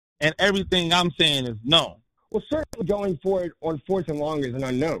 and everything I'm saying is known. Well, certainly going for it on 4th and long is an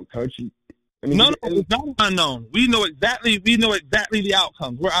unknown, Coach. I mean, no, it's not unknown. We know exactly the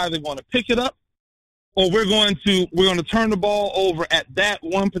outcomes. We're either going to pick it up, or we're going to turn the ball over at that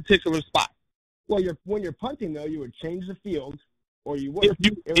one particular spot. Well, when you're punting, though, you would change the field, or you would. It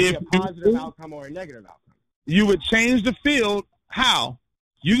would be a positive outcome or a negative outcome. You would change the field. How?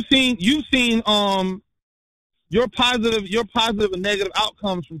 You've seen your positive and negative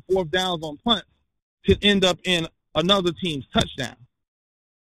outcomes from 4th downs on punts could end up in another team's touchdown.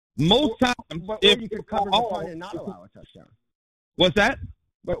 Most times, or you could cover the punt and not allow a touchdown. What's that?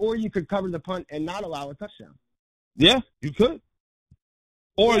 Or you could cover the punt and not allow a touchdown. Yeah, you could.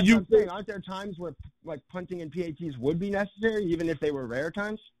 Or aren't there times where like punting and PATs would be necessary, even if they were rare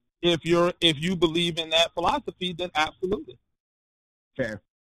times? If you believe in that philosophy, then absolutely. Fair.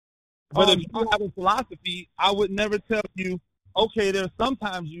 But if you have a philosophy, I would never tell you, okay, there's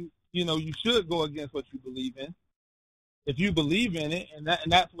sometimes you should go against what you believe in. If you believe in it and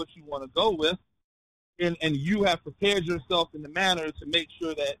that's what you want to go with, and you have prepared yourself in the manner to make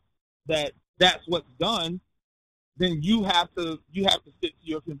sure that that's what's done, then you have to stick to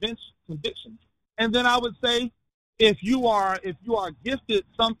your convictions. And then I would say, if you are gifted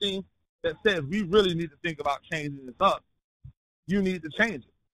something that says we really need to think about changing this up, you need to change it.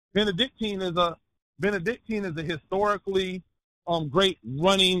 Benedictine is a historically great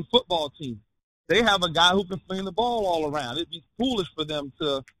running football team. They have a guy who can fling the ball all around. It'd be foolish for them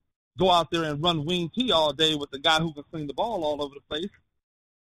to go out there and run wing T all day with a guy who can fling the ball all over the place.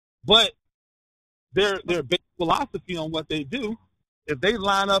 But their basic philosophy on what they do, if they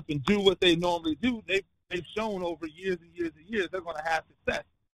line up and do what they normally do, they've shown over years and years and years they're going to have success.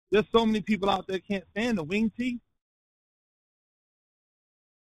 There's so many people out there can't stand the wing T.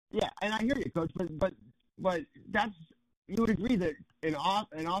 Yeah, and I hear you, Coach, but that's, you would agree that an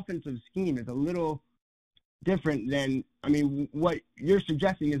offensive scheme is a little different than, I mean, what you're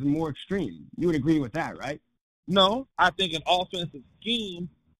suggesting is more extreme. You would agree with that, right? No, I think an offensive scheme,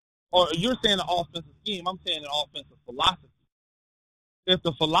 or you're saying an offensive scheme, I'm saying an offensive philosophy. If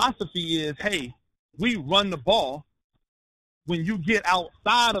the philosophy is, hey, we run the ball, when you get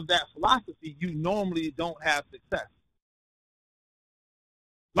outside of that philosophy, you normally don't have success.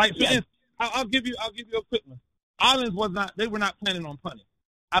 Like, for instance, I'll give you a quick one. Islands were not planning on punting.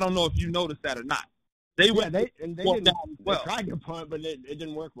 I don't know if you noticed that or not. They tried to punt, but it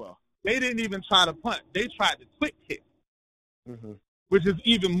didn't work well. They didn't even try to punt. They tried to quick kick, which is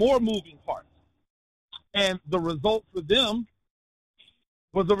even more moving parts. And the result for them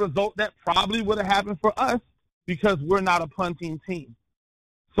was a result that probably would have happened for us because we're not a punting team.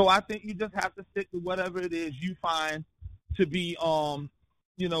 So I think you just have to stick to whatever it is you find to be,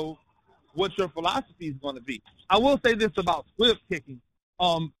 what your philosophy is going to be. I will say this about squib kicking.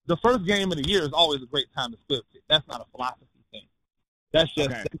 The first game of the year is always a great time to squib kick. That's not a philosophy thing. That's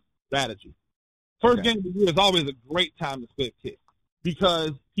just strategy. First game of the year is always a great time to squib kick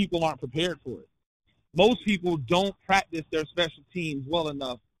because people aren't prepared for it. Most people don't practice their special teams well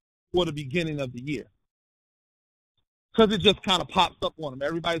enough for the beginning of the year because it just kind of pops up on them.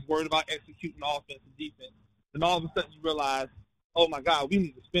 Everybody's worried about executing offense and defense. And all of a sudden you realize, oh, my God, we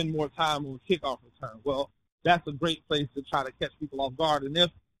need to spend more time on kickoff return. Well, that's a great place to try to catch people off guard. And if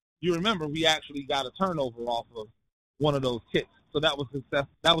you remember, we actually got a turnover off of one of those kicks. So that was success.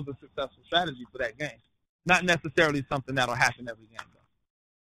 That was a successful strategy for that game. Not necessarily something that'll happen every game, though.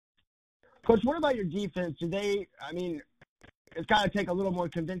 Coach, what about your defense? It's got to take a little more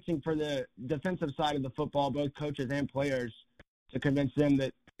convincing for the defensive side of the football, both coaches and players, to convince them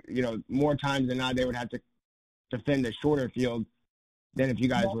that, more times than not, they would have to defend a shorter field than if you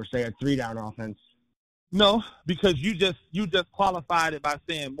guys were, say, a 3-down offense. No, because you just qualified it by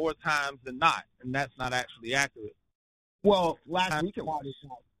saying more times than not, and that's not actually accurate. Well, last week it was.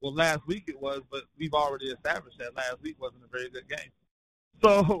 Well, last week it was, but we've already established that last week wasn't a very good game.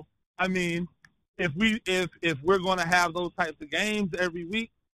 So, I mean, if we're going to have those types of games every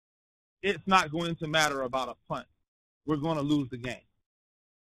week, it's not going to matter about a punt. We're going to lose the game.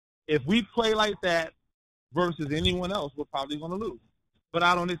 If we play like that versus anyone else, we're probably going to lose. But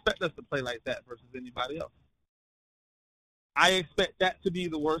I don't expect us to play like that versus anybody else. I expect that to be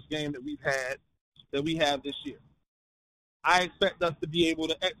the worst game that we have this year. I expect us to be able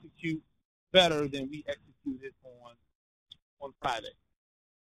to execute better than we executed on Friday.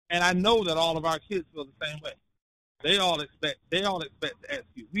 And I know that all of our kids feel the same way. They all expect to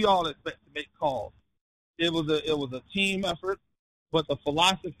execute. We all expect to make calls. It was a team effort. but the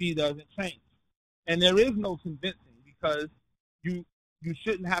philosophy doesn't change. And there is no convincing, because you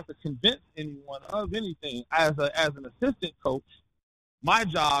shouldn't have to convince anyone of anything. As an assistant coach, my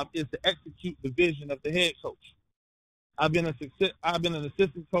job is to execute the vision of the head coach. I've been an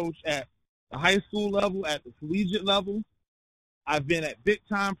assistant coach at the high school level, at the collegiate level. I've been at big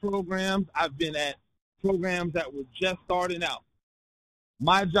time programs. I've been at programs that were just starting out.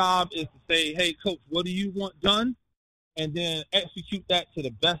 My job is to say, hey, coach, what do you want done? And then execute that to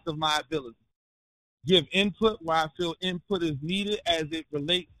the best of my ability. Give input where I feel input is needed as it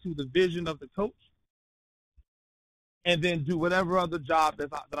relates to the vision of the coach. And then do whatever other job that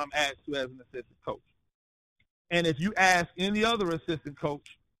I'm asked to as an assistant coach. And if you ask any other assistant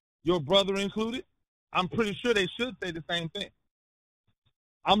coach, your brother included, I'm pretty sure they should say the same thing.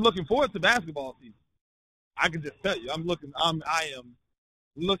 I'm looking forward to basketball season. I can just tell you, I am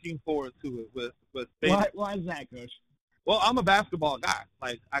looking forward to it with Why is that, Coach? Well, I'm a basketball guy.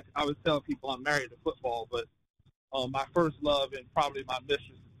 Like I always tell people, I'm married to football, but my first love and probably my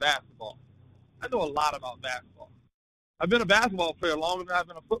mistress is basketball. I know a lot about basketball. I've been a basketball player longer than I've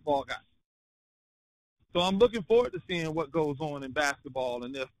been a football guy. So I'm looking forward to seeing what goes on in basketball,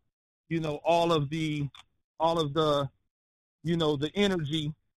 and if all of the the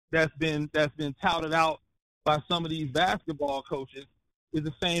energy that's been touted out by some of these basketball coaches is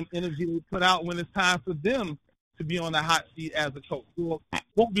the same energy they put out when it's time for them to be on the hot seat as a coach. Well, it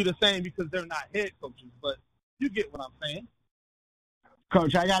won't be the same because they're not head coaches, but you get what I'm saying.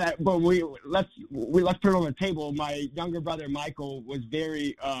 Coach, let's put it on the table. My younger brother Michael was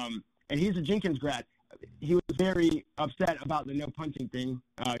very, and he's a Jenkins grad. He was very upset about the no punting thing,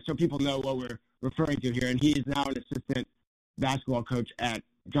 so people know what we're referring to here. And he is now an assistant basketball coach at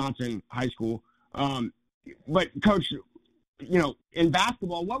Johnson High School. But Coach, in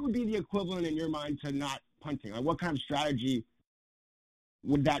basketball, what would be the equivalent in your mind to not punting? Like, what kind of strategy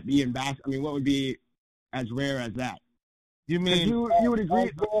would that be in basketball? I mean, what would be as rare as that? You mean you would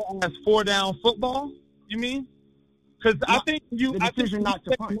agree as 4-down football? You mean? Because I think not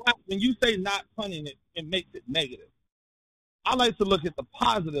to punt. When you say not punting, it makes it negative. I like to look at the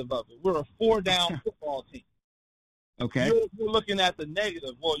positive of it. We're a 4-down football team. Okay. You're looking at the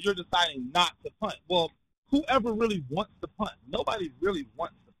negative. Well, you're deciding not to punt. Well, whoever really wants to punt? Nobody really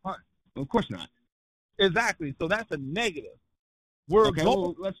wants to punt. Of course not. Exactly. So that's a negative. Let's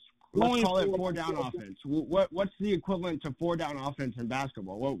call it 4-down offense. What's the equivalent to 4-down offense in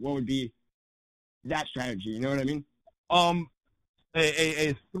basketball? What would be that strategy? You know what I mean?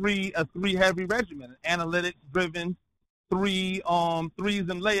 A three heavy regimen, analytics driven, threes and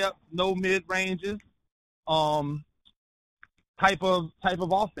layups, no mid ranges, type of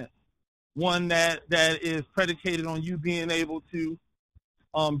offense. One that is predicated on you being able to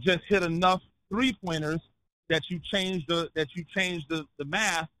just hit enough 3-pointers that you change the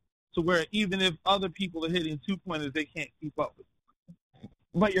math to where even if other people are hitting 2-pointers, they can't keep up with it.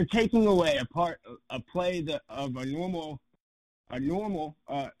 But you're taking away a play of a normal,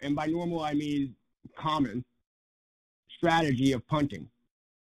 and by normal I mean common strategy of punting.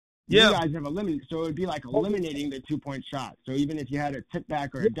 Yeah. You guys have eliminated, so it would be like eliminating the 2-point shot. So even if you had a tip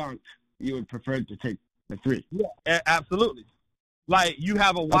back or a dunk, you would prefer to take the 3. Yeah, absolutely. Like you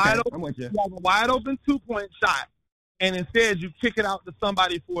have a wide open 2-point shot, and instead you kick it out to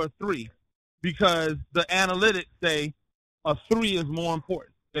somebody for a 3 because the analytics say a 3 is more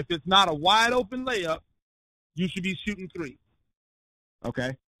important. If it's not a wide open layup, you should be shooting 3.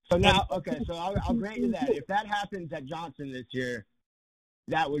 Okay. So now, so I'll grant you that. If that happens at Johnson this year,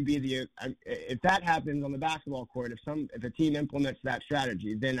 that would be if that happens on the basketball court, if a team implements that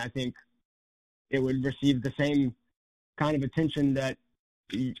strategy, then I think it would receive the same kind of attention that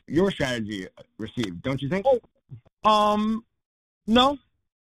your strategy received, don't you think? No,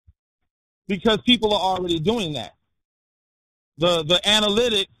 because people are already doing that. The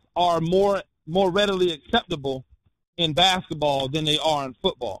analytics are more readily acceptable in basketball than they are in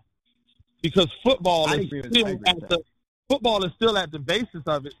football, because football is still at the basis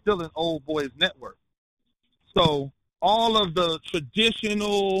of it, still an old boys network. So all of the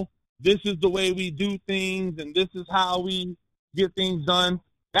traditional, this is the way we do things and this is how we get things done,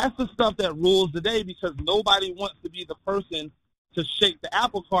 that's the stuff that rules the day, because nobody wants to be the person to shake the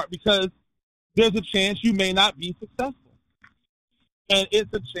apple cart, because there's a chance you may not be successful. And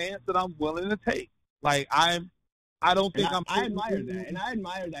it's a chance that I'm willing to take. Like I admire that, and I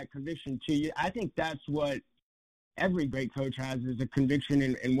admire that conviction too. I think that's what every great coach has, is a conviction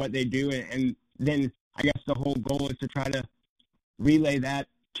in what they do, and then I guess the whole goal is to try to relay that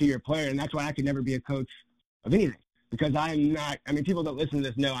to your player, and that's why I could never be a coach of anything, because I'm not. I mean, people that listen to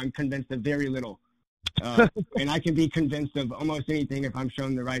this know I'm convinced of very little And I can be convinced of almost anything if I'm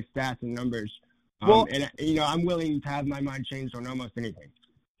shown the right stats and numbers. And I'm willing to have my mind changed on almost anything.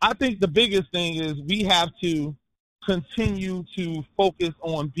 I think the biggest thing is we have to continue to focus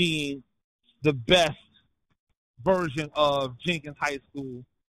on being the best version of Jenkins High School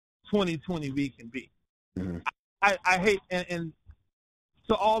 2020 we can be. Mm-hmm. I hate and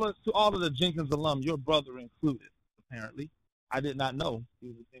to all of the Jenkins alum, your brother included, apparently. I did not know he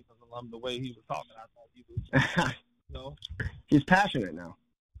was a Jenkins alum the way he was talking. I thought he was, He's passionate now.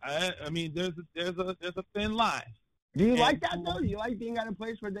 I mean, there's a thin line. Do you like that though? Do you like being at a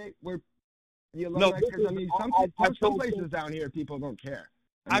place where the alumni? Because I mean, some places down here people don't care.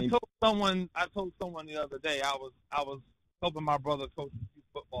 I told someone the other day I was helping my brother coach a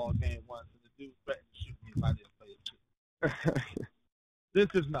football game once, and the dude threatened to shoot me if I didn't play it. This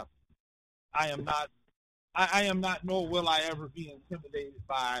is nothing. I am not, nor will I ever be intimidated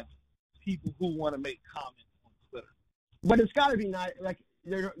by people who want to make comments on Twitter. But it's got to be nice. Like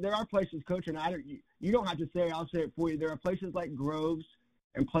there are places, Coach, and you don't have to say it. I'll say it for you. There are places like Groves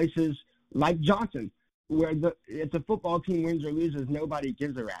and places like Johnson where if the football team wins or loses, nobody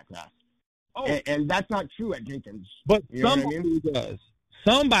gives a rat's ass. Oh. And that's not true at Jenkins. But somebody does.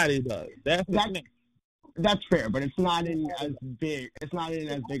 Somebody does. That's fair, but it's not in as big. It's not in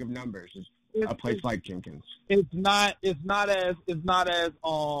as big of numbers as a place like Jenkins. It's not as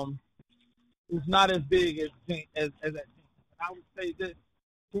big as at Jenkins. I would say this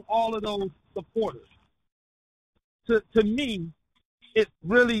to all of those supporters. To me, it's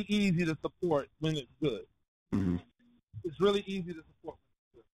really easy to support when it's good. Mm-hmm. It's really easy to support when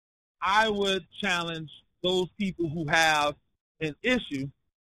it's good. I would challenge those people who have an issue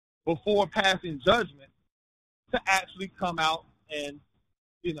before passing judgment to actually come out and,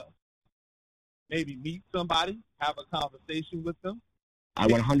 maybe meet somebody, have a conversation with them. I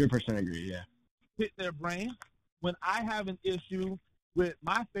 100% agree, yeah. Hit their brain. When I have an issue with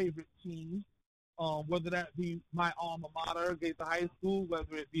my favorite team, whether that be my alma mater, Gates High School,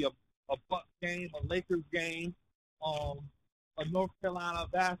 whether it be a Bucks game, a Lakers game, a North Carolina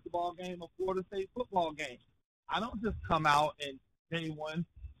basketball game, a Florida State football game, I don't just come out and day one,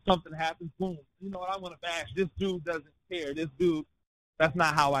 something happens, boom. You know what, I want to bash. This dude doesn't care. This dude, that's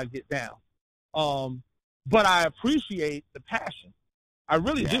not how I get down. But I appreciate the passion. I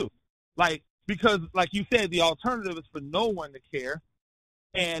really do. Because like you said, the alternative is for no one to care.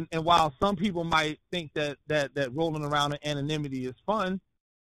 And while some people might think that rolling around in anonymity is fun,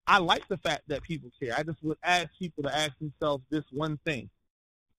 I like the fact that people care. I just would ask people to ask themselves this one thing.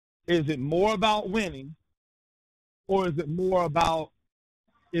 Is it more about winning, or is it more about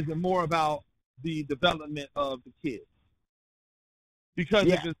the development of the kids? Because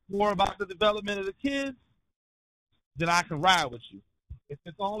if it's more about the development of the kids, then I can ride with you. If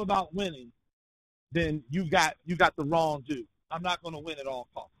it's all about winning, then you got the wrong dude. I'm not going to win at all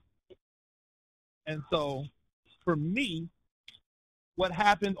costs. And so, for me, what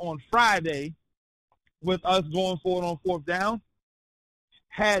happened on Friday with us going forward on fourth down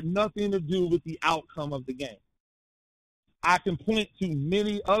had nothing to do with the outcome of the game. I can point to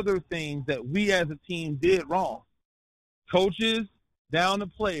many other things that we as a team did wrong. Coaches down to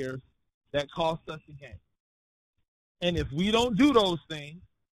players that cost us the game. And if we don't do those things,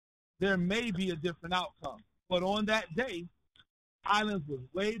 there may be a different outcome. But on that day, Islands was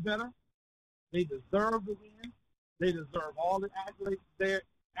way better. They deserve the win. They deserve all the accolades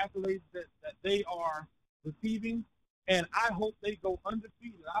that they are receiving. And I hope they go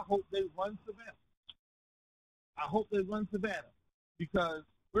undefeated. I hope they run Savannah. Because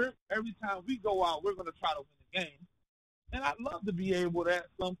every time we go out, we're going to try to win the game. And I'd love to be able to, at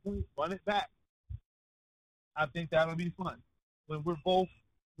some point, run it back. I think that'll be fun. When we're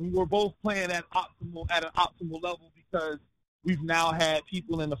both playing at an optimal level, because we've now had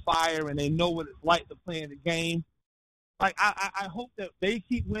people in the fire and they know what it's like to play in the game. Like I hope that they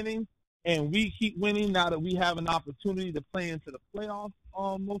keep winning and we keep winning now that we have an opportunity to play into the playoffs,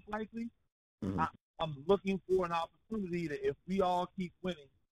 most likely. Mm-hmm. I'm looking for an opportunity that if we all keep winning,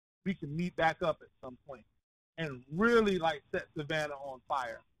 we can meet back up at some point and really set Savannah on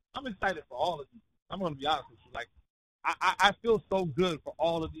fire. I'm excited for all of these. I'm going to be honest with you. I feel so good for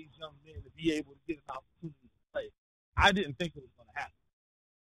all of these young men to be able to get an opportunity to play. I didn't think it was going to happen.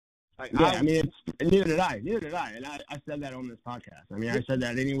 Neither did I. And I said that on this podcast. I mean, I said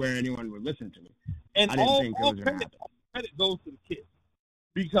that anywhere anyone would listen to me. And I didn't think it was going to happen. Credit goes to the kids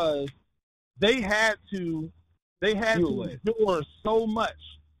because they had to endure so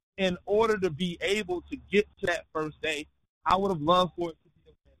much in order to be able to get to that first day. I would have loved for it to be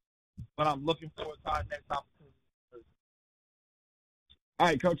a win, but I'm looking forward to our next opportunity. All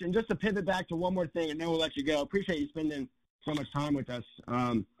right, Coach, and just to pivot back to one more thing, and then we'll let you go. Appreciate you spending so much time with us.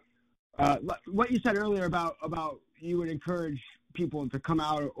 What you said earlier about you would encourage people to come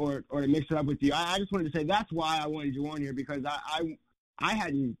out or to mix it up with you. I just wanted to say that's why I wanted you on here, because I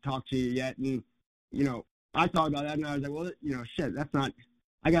hadn't talked to you yet, and I thought about that, and I was like, well, shit, that's not.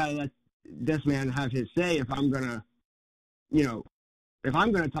 I gotta let this man have his say if I'm gonna, if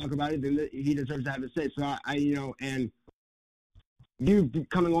I'm gonna talk about it, then he deserves to have his say. So and you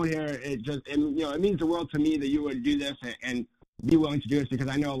coming on here, it means the world to me that you would do this and be willing to do this, because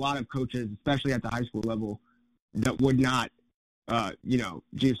I know a lot of coaches, especially at the high school level, that would not,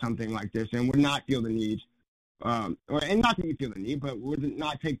 do something like this and would not feel the need, and not that you feel the need, but would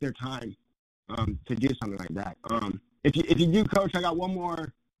not take their time to do something like that. If you do, Coach, I got one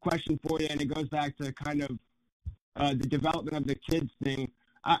more question for you, and it goes back to kind of the development of the kids thing.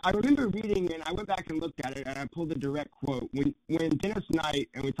 I remember reading, and I went back and looked at it, and I pulled a direct quote. When Dennis Knight,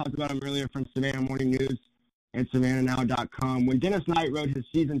 and we talked about him earlier from Savannah Morning News and SavannahNow.com, when Dennis Knight wrote his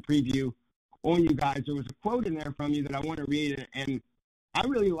season preview on you guys, there was a quote in there from you that I want to read, and I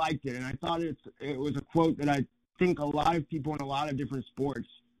really liked it, and I thought it was a quote that I think a lot of people in a lot of different sports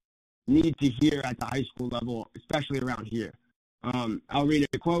need to hear at the high school level, especially around here. I'll read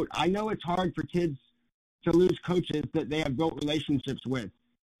it. Quote, "I know it's hard for kids to lose coaches that they have built relationships with,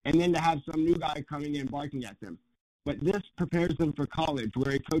 and then to have some new guy coming in barking at them. But this prepares them for college,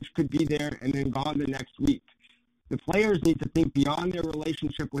 where a coach could be there and then gone the next week. The players need to think beyond their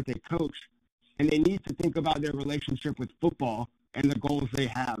relationship with a coach, and they need to think about their relationship with football and the goals they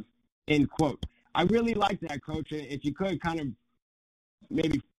have." End quote. I really like that, Coach. If you could kind of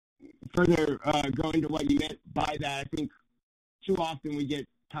maybe further go into what you meant by that. I think too often we get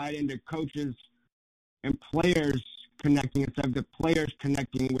tied into coaches and players connecting instead of the players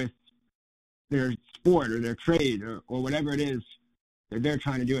connecting with their sport or their trade or whatever it is that they're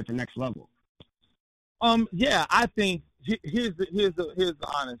trying to do at the next level. Yeah, I think here's the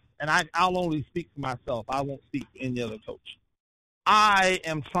honest, and I'll only speak for myself. I won't speak for any other coach. I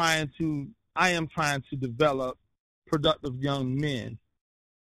am trying to develop productive young men.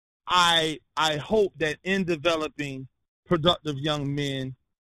 I hope that in developing productive young men,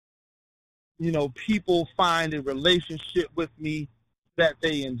 people find a relationship with me that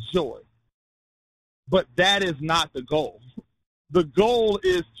they enjoy. But that is not the goal. The goal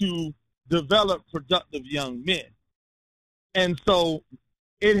is to develop productive young men. And so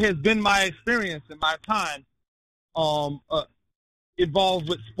it has been my experience in my time involved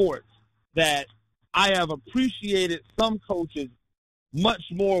with sports that I have appreciated some coaches much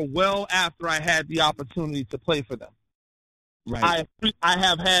more well after I had the opportunity to play for them. Right. I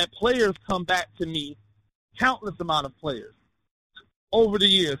have had players come back to me, countless amount of players, over the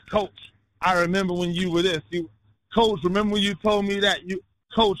years. Coach, I remember when you were this. Coach, remember when you told me that?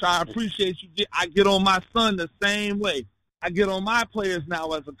 Coach, I appreciate you. I get on my son the same way. I get on my players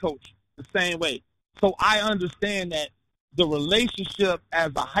now as a coach the same way. So I understand that the relationship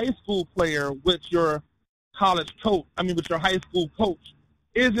as a high school player with your college coach, with your high school coach,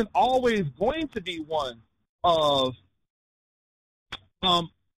 isn't always going to be one of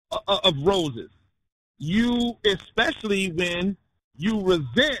roses. You, especially when you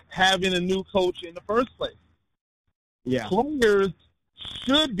resent having a new coach in the first place. Yeah. Players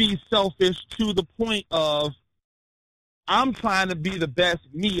should be selfish to the point of, I'm trying to be the best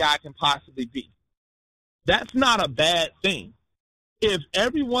me I can possibly be. That's not a bad thing. If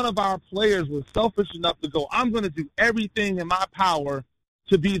every one of our players was selfish enough to go, I'm going to do everything in my power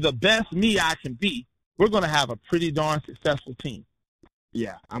to be the best me I can be, we're going to have a pretty darn successful team.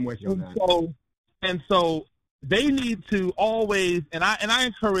 Yeah, I'm with you on that. And so they need to always, and I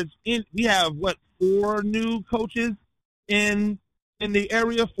encourage, we have, 4 new coaches in the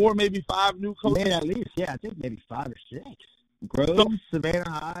area, 4, maybe 5 new coaches? Man, at least, yeah, I think maybe 5 or 6. Groves, Savannah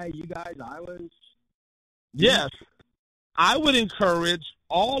High, you guys, Islands. Yes. I would encourage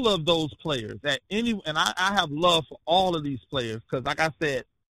all of those players and I have love for all of these players because, like I said,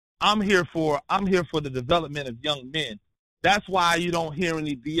 I'm here for the development of young men. That's why you don't hear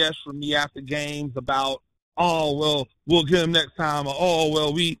any BS from me after games about, oh, well, we'll get them next time, or, oh,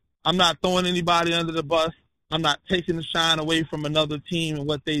 well, I'm not throwing anybody under the bus. I'm not taking the shine away from another team and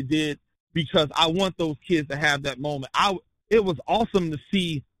what they did, because I want those kids to have that moment. It was awesome to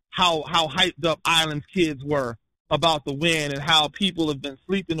see how hyped up Island's kids were about the win and how people have been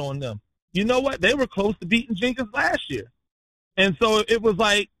sleeping on them. You know what? They were close to beating Jenkins last year. And so it was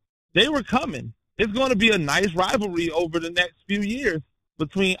like they were coming. It's going to be a nice rivalry over the next few years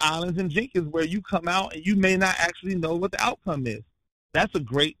between Islands and Jenkins, where you come out and you may not actually know what the outcome is. That's a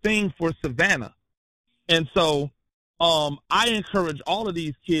great thing for Savannah. And so I encourage all of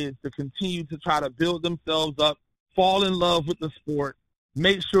these kids to continue to try to build themselves up, fall in love with the sport,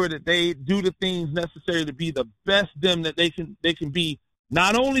 make sure that they do the things necessary to be the best them that they can be,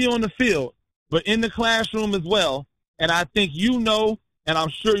 not only on the field, but in the classroom as well. And I think and I'm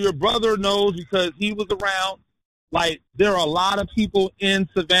sure your brother knows because he was around, like there are a lot of people in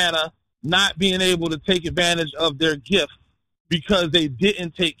Savannah not being able to take advantage of their gifts because they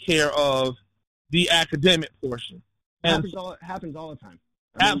didn't take care of the academic portion. And happens all the time.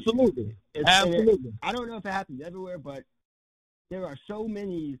 Absolutely. I don't know if it happens everywhere, but there are so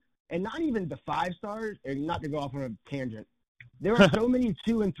many, and not even the 5-stars, and not to go off on a tangent, there are so many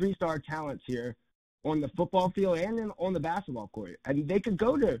 2- and 3-star talents here on the football field and then on the basketball court. And they could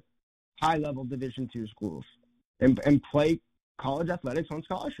go to high-level Division II schools and play college athletics on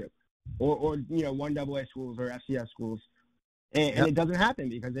scholarship or 1AA schools or FCS schools. And it doesn't happen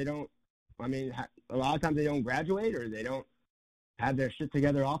because they don't, a lot of times they don't graduate or they don't have their shit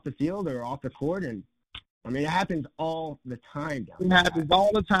together off the field or off the court. And, it happens all the time. It happens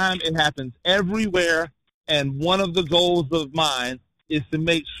all the time. It happens everywhere. And one of the goals of mine is to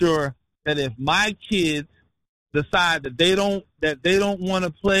make sure that if my kids decide that they don't want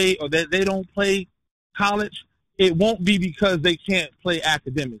to play or that they don't play college, it won't be because they can't play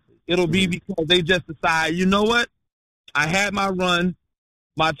academically. It'll be because they just decide, you know what? I had my run.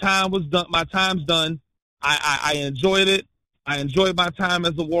 My time was done. My time's done. I enjoyed it. I enjoyed my time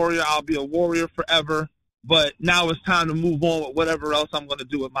as a warrior. I'll be a warrior forever. But now it's time to move on with whatever else I'm going to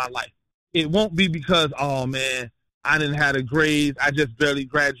do with my life. It won't be because, oh, man, I didn't have a grade. I just barely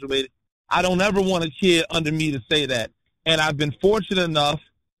graduated. I don't ever want a kid under me to say that. And I've been fortunate enough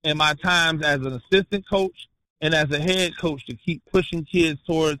in my times as an assistant coach and as a head coach to keep pushing kids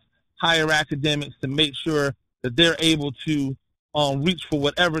towards higher academics to make sure that they're able to reach for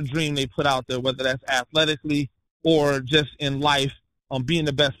whatever dream they put out there, whether that's athletically or just in life, being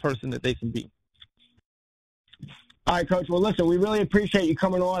the best person that they can be. All right, Coach. Well, listen, we really appreciate you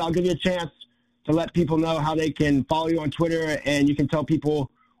coming on. I'll give you a chance to let people know how they can follow you on Twitter, and you can tell people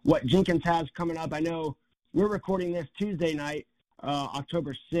what Jenkins has coming up. I know we're recording this Tuesday night,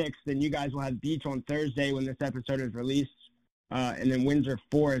 October 6th, and you guys will have Beach on Thursday when this episode is released, and then Windsor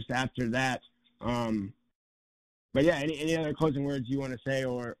Forest after that. But, yeah, any other closing words you want to say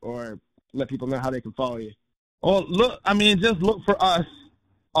or let people know how they can follow you? Well, just look for us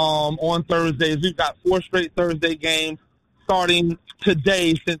on Thursdays. We've got 4 straight Thursday games starting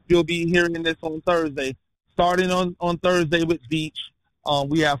today, since you'll be hearing this on Thursday. Starting on Thursday with Beach.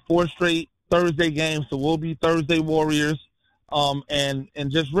 We have 4 straight Thursday games, so we'll be Thursday Warriors. And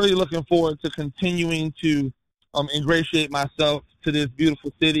just really looking forward to continuing to ingratiate myself to this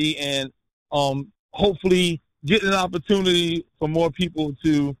beautiful city and hopefully getting an opportunity for more people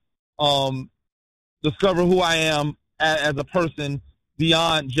to discover who I am as a person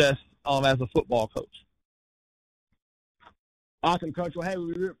beyond just as a football coach. Awesome, Coach. Well, hey,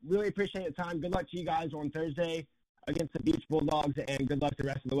 we really appreciate your time. Good luck to you guys on Thursday against the Beach Bulldogs, and good luck the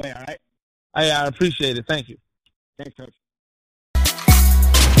rest of the way, all right? I appreciate it. Thank you. Thanks, Coach.